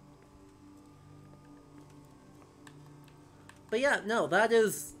 But yeah, no, that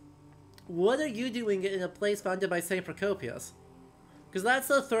is... What are you doing in a place founded by St. Procopius? Because that's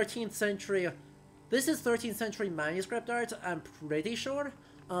the 13th century... This is 13th century manuscript art, I'm pretty sure,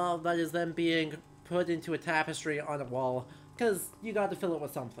 that is then being put into a tapestry on a wall, because you got to fill it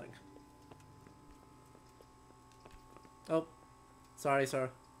with something. Oh, sorry, sir.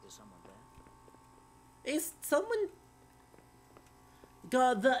 Is someone there? Is someone...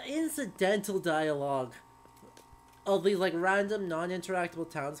 God, the incidental dialogue of these, like, random, non-interactable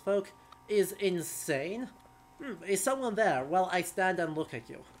townsfolk is insane. Is someone there? Well, I stand and look at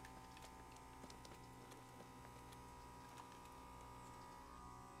you.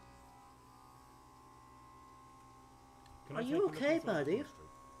 Are you okay, buddy?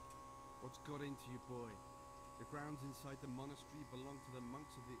 What's got into you, boy? The grounds inside the monastery belong to the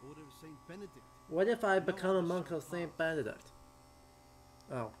monks of the Order of Saint Benedict. What if I become a monk of Saint Benedict?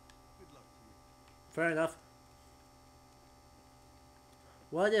 Oh. Good luck to you. Fair enough.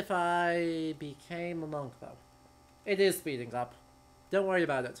 What if I became a monk, though? It is speeding up. Don't worry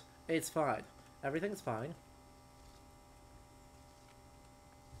about it. It's fine. Everything's fine.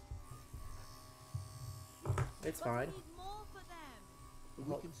 It's fine.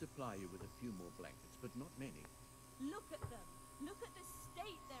 We can supply you with a few more blankets, but not many. Look at them. Look at the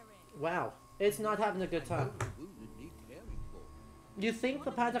state they're in. Wow. It's not having a good time. Wounded need caring for. You think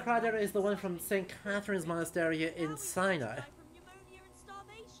the Pantocrator is the one from St. Catherine's Monastery in Sinai? Die from pneumonia and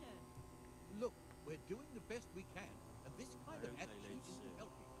starvation. Look, we're doing the best we can, and this kind of attitude isn't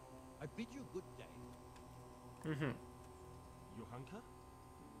helping. I bid you good day. Mm-hmm. Johanka?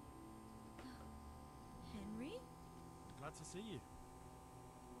 Henry? Glad to see you.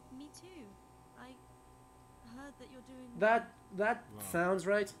 Me too. I heard that you're doing... That Wow. sounds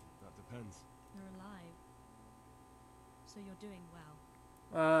right. That depends. You're alive. So you're doing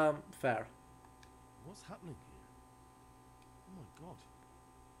well. Fair. What's happening here? Oh my god.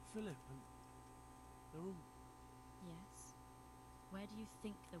 Philip and... They're all... Yes. Where do you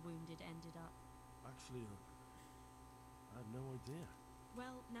think the wounded ended up? Actually, I had no idea.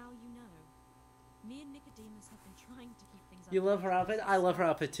 Well, now you know. Me and Nicodemus have been trying to keep things up. You love her outfit? I love her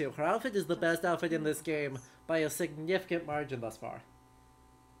outfit too. Her outfit is the best outfit in this game by a significant margin thus far.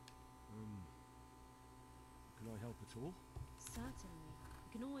 Can I help at all? Certainly. You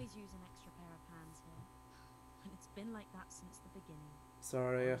can always use an extra pair of hands here. And it's been like that since the beginning.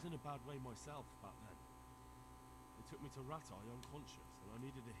 Sorry. I was in a bad way myself back then. They took me to Rattay unconscious, and I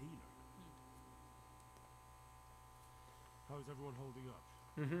needed a healer. How's everyone holding up?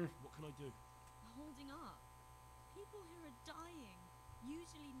 What can I do? Holding up. People here are dying,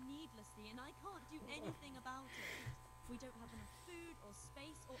 usually needlessly, and I can't do anything about it. We don't have enough food or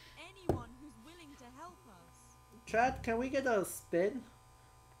space or anyone who's willing to help us. Chat, can we get a spin?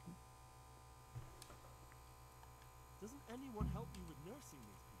 Doesn't anyone help you with nursing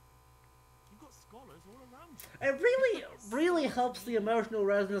these people? You've got scholars all around you. It really helps the emotional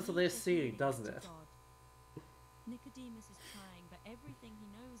resonance of this scene, doesn't it? Nicodemus is trying, but everything he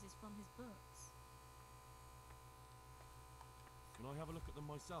knows is from his books. Can I have a look at them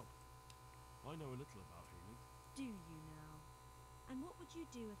myself? I know a little about healing. Do you now? And what would you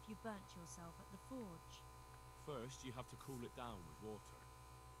do if you burnt yourself at the forge? First, you have to cool it down with water.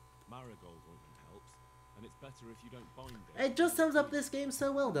 Marigold ointment helps, and it's better if you don't bind it. It just sums up this game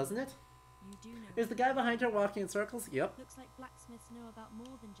so well, doesn't it? You do know. Is the guy behind her walking in circles? Yep. Looks like blacksmiths know about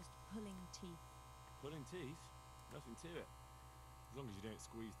more than just pulling teeth. Pulling teeth? Nothing to it. As long as you don't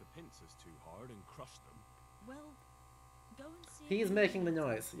squeeze the pincers too hard and crush them. Well, go and see. He's making the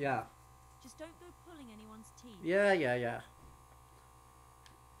noise, yeah. Just don't go pulling anyone's teeth. Yeah.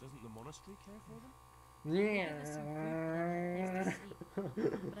 Doesn't the monastery care for them? They give us some food and a place to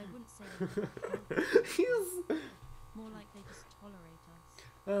sleep, but I wouldn't say they're helpful. He's... More like they just tolerate us.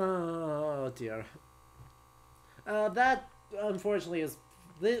 Oh dear. That unfortunately is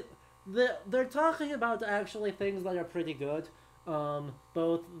they're talking about actually things that are pretty good.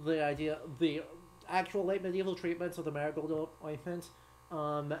 Both the actual late medieval treatments of the marigold ointment,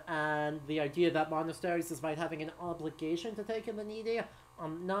 and the idea that monasteries, despite having an obligation to take in the needy,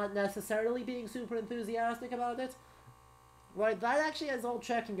 not necessarily being super enthusiastic about it. Right, that actually is all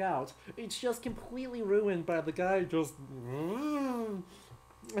checking out. It's just completely ruined by the guy just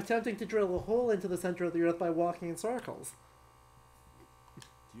attempting to drill a hole into the center of the earth by walking in circles.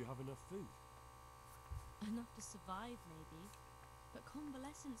 Do you have enough food? Enough to survive, maybe. But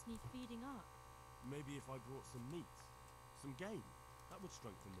convalescents need feeding up. Maybe if I brought some meat, some game, that would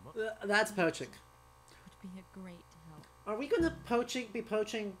strengthen them up. That's poaching. Would be a great help. Are we going to be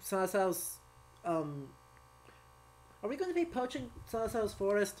poaching Sasao's, Are we going to be poaching Sasao's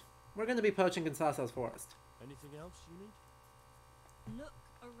forest? We're going to be poaching in Sasao's forest. Anything else you need? Look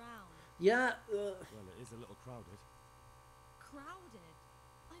around. Yeah, Well, it is a little crowded. Crowded?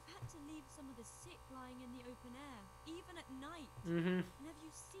 I've had to leave some of the sick lying in the open air, even at night. mm-hmm. And have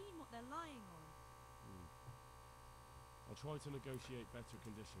you seen what they're lying on? I'll try to negotiate better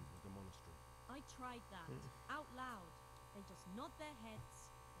conditions with the monastery. I tried that, out loud. They just nod their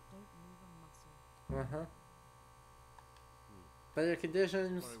heads, but don't move a muscle. Uh-huh. Better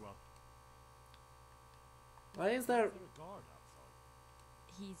conditions. Very well. Why is there... Is there a guard outside?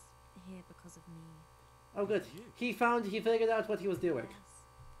 He's here because of me. Oh good, he figured out what he was doing. Yes.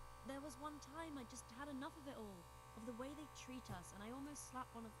 There was one time I just had enough of it all, of the way they treat us, and I almost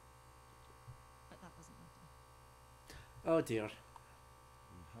slapped one of... But that doesn't matter. Oh dear.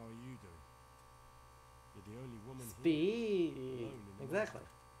 And how are you doing? You're the only woman here. Speed. Alone in the Exactly.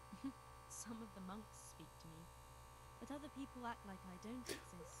 Some of the monks speak to me, but other people act like I don't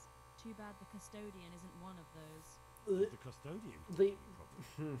exist. Too bad the custodian isn't one of those. The custodian? The...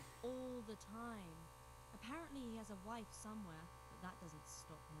 All the time. Apparently he has a wife somewhere, but that doesn't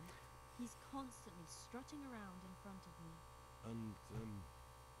stop him. He's constantly strutting around in front of me. And,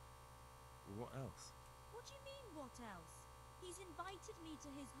 what else? What do you mean, what else? He's invited me to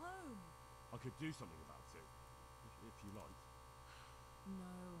his home. I could do something about it, if you like.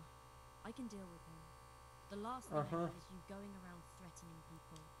 No, I can deal with him. The last thing I need is you going around threatening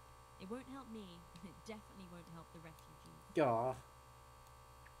people. It won't help me, and it definitely won't help the refugees. Aw.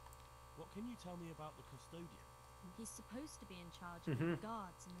 What can you tell me about the custodian? He's supposed to be in charge of the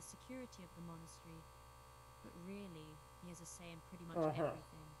guards and the security of the monastery, but really, he has a say in pretty much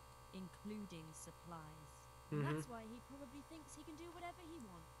everything, including supplies. And that's why he probably thinks he can do whatever he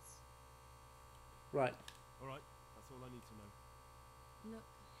wants. Right. Alright, that's all I need to know. Look,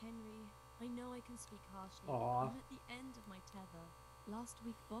 Henry, I know I can speak harshly, Aw. but I'm at the end of my tether. Last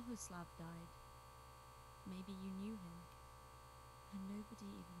week Bohuslav died. Maybe you knew him. And nobody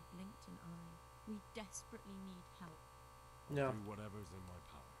even blinked an eye. We desperately need help. No. Do whatever's in my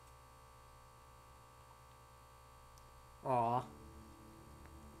power. Aw.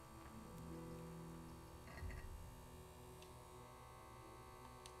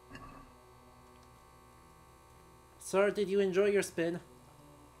 Sir, did you enjoy your spin?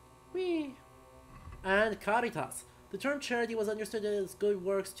 Whee! And Caritas. The term charity was understood as good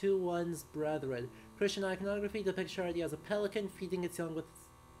works to one's brethren. Christian iconography depicts charity as a pelican feeding its young with...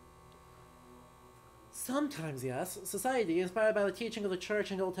 Sometimes, yes. Society, inspired by the teaching of the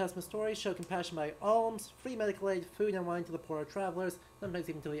church and Old Testament stories, show compassion by alms, free medical aid, food and wine to the poorer travelers, sometimes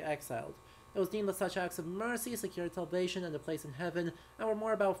even to the exiled. It was deemed that such acts of mercy secured salvation and a place in heaven, and were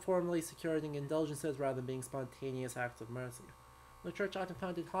more about formally securing indulgences rather than being spontaneous acts of mercy. The church often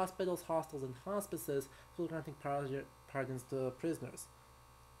founded hospitals, hostels, and hospices, for granting pardons to prisoners.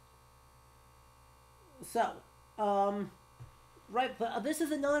 So, right, this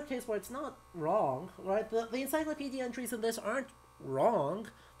is another case where it's not wrong, right? The encyclopedia entries in this aren't wrong,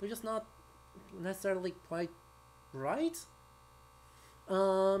 they're just not necessarily quite right.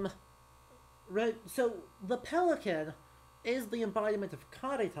 Right, so the pelican is the embodiment of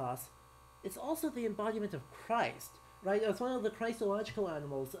Caritas. It's also the embodiment of Christ, right? It's one of the Christological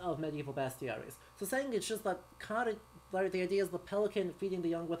animals of medieval bestiaries. So saying it's just that the idea is the pelican feeding the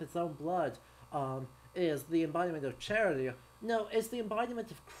young with its own blood is the embodiment of charity. No, it's the embodiment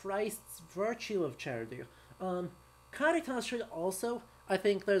of Christ's virtue of charity. Caritas should also, I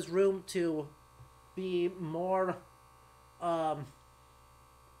think there's room to be more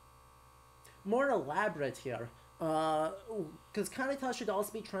elaborate here, because Caritas should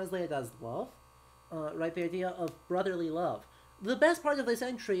also be translated as love, right? The idea of brotherly love, the best part of this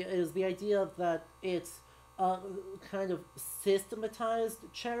entry is the idea that it's kind of systematized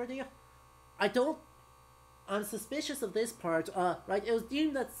charity. I'm suspicious of this part. Right, it was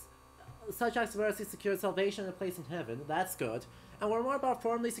deemed that such acts of mercy secured salvation and a place in heaven. That's good. And we're more about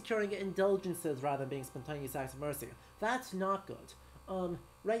formally securing indulgences rather than being spontaneous acts of mercy. That's not good.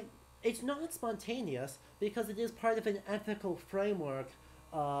 Right, it's not spontaneous because it is part of an ethical framework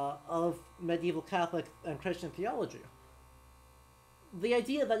of medieval Catholic and Christian theology. The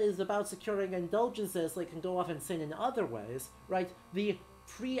idea that it is about securing indulgences so it can go off and sin in other ways, right? The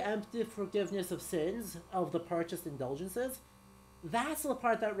preemptive forgiveness of sins of the purchased indulgences, that's the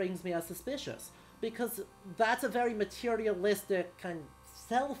part that rings me as suspicious, because that's a very materialistic, kind of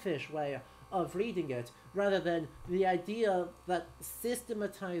selfish way of reading it, rather than the idea that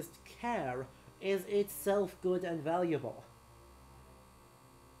systematized care is itself good and valuable.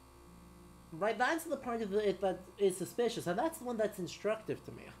 Right, that's the part of it that is suspicious, and that's the one that's instructive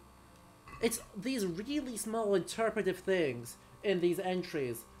to me. It's these really small interpretive things in these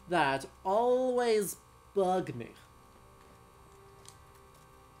entries that always bug me.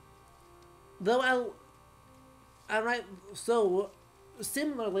 Though alright, so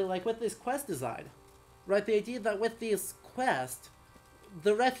similarly, like with this quest design, right, the idea that with this quest,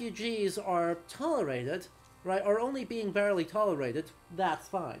 the refugees are tolerated, right, or only being barely tolerated, that's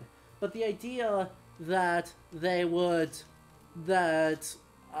fine. But the idea that they would, that,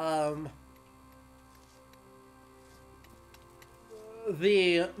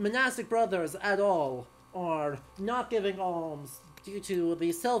 the monastic brothers at all are not giving alms due to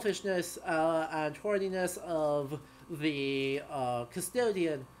the selfishness and hoardiness of the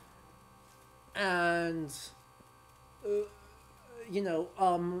custodian, and, you know,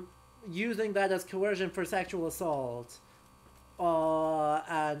 using that as coercion for sexual assault,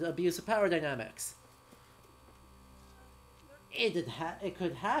 and abuse of power dynamics. It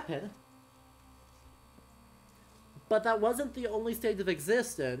could happen, but that wasn't the only state of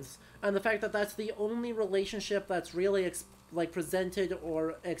existence, and the fact that that's the only relationship that's really presented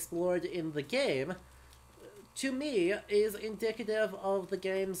or explored in the game, to me, is indicative of the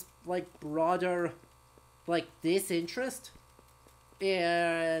game's broader disinterest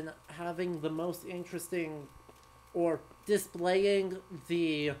in having the most interesting or displaying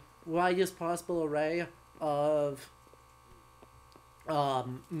the widest possible array of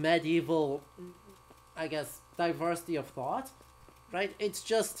medieval, I guess, diversity of thought, right? It's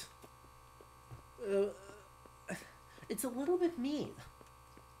just, it's a little bit mean,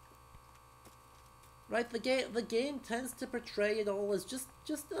 right? The game tends to portray it all as just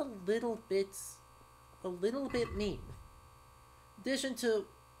a little bit mean. In addition to,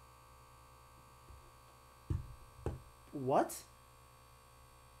 what?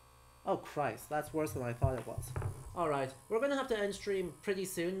 Oh Christ, that's worse than I thought it was. Alright, we're gonna have to end stream pretty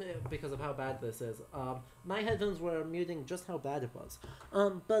soon because of how bad this is. My headphones were muting just how bad it was.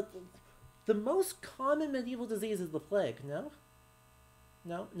 But the most common medieval disease is the plague, no?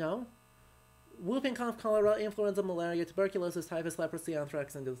 No? Whooping cough, cholera, influenza, malaria, tuberculosis, typhus, leprosy,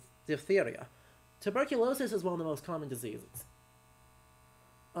 anthrax, and diphtheria. Tuberculosis is one of the most common diseases.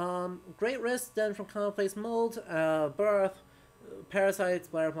 Great risks stem from commonplace mold, birth, parasites,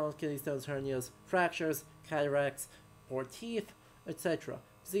 bladder problems, kidney stones, hernias, fractures, cataracts, poor teeth, etc.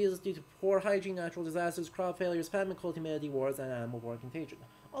 Diseases due to poor hygiene, natural disasters, crop failures, famine, cold, humidity, wars, and animal-borne contagion.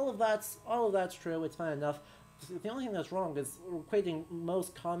 All of that's true. It's fine enough. The only thing that's wrong is equating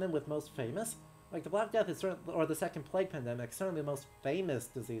most common with most famous. Like the Black Death is certainly, or the Second Plague Pandemic, certainly the most famous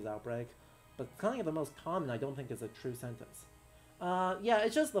disease outbreak, but calling it the most common, I don't think is a true sentence. Yeah,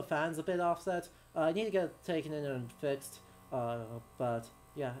 it's just the fan's a bit offset. I need to get it taken in and fixed. But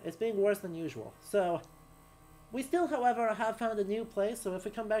yeah, it's being worse than usual. So, we still, however, have found a new place, so if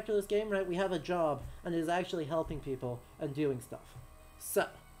we come back to this game, right, we have a job, and it is actually helping people and doing stuff. So,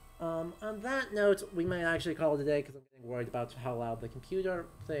 on that note, we might actually call it a day, because I'm getting worried about how loud the computer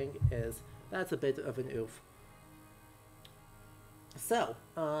thing is. That's a bit of an oof. So,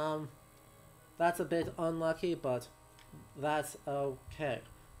 that's a bit unlucky, but that's okay.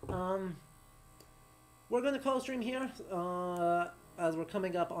 We're going to call stream here, as we're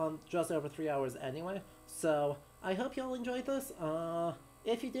coming up on just over 3 hours anyway. So, I hope you all enjoyed this.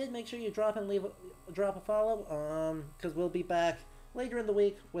 If you did, make sure you drop a follow, because we'll be back later in the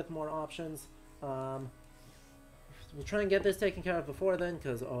week with more options. We'll try and get this taken care of before then,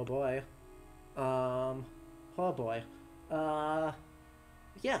 because, oh boy. Oh boy.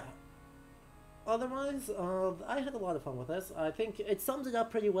 Yeah. Otherwise, I had a lot of fun with this. I think it sums it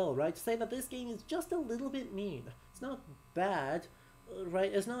up pretty well, right? To say that this game is just a little bit mean. It's not bad,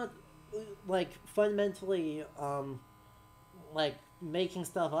 right? It's not, like, fundamentally, like making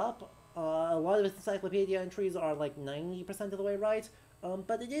stuff up. A lot of its encyclopedia entries are like 90% of the way right,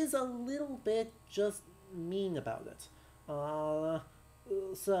 but it is a little bit just mean about it.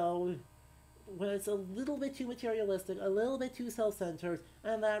 So when it's a little bit too materialistic, a little bit too self-centered,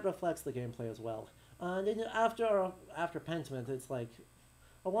 and that reflects the gameplay as well. And then after Pentiment, it's like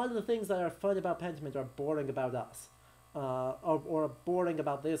a lot of the things that are fun about Pentiment are boring about us, or boring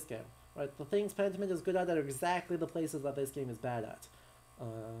about this game. Right, the things Pentiment is good at are exactly the places that this game is bad at.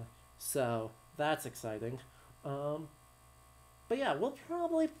 So that's exciting. But yeah, we'll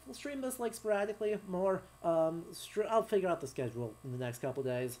probably stream this like sporadically more. I'll figure out the schedule in the next couple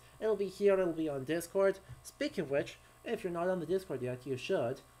days. It'll be here, it'll be on Discord. Speaking of which, if you're not on the Discord yet, you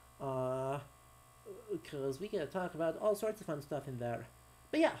should. Because we get to talk about all sorts of fun stuff in there.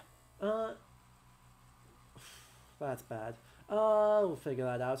 But yeah, that's bad. We'll figure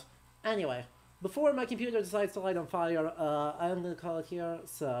that out. Anyway, before my computer decides to light on fire, I'm going to call it here.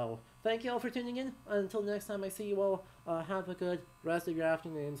 So, thank you all for tuning in. Until next time I see you all, have a good rest of your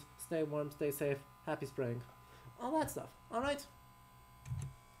afternoons. Stay warm, stay safe, happy spring. All that stuff. Alright?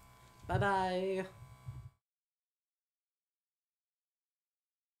 Bye-bye.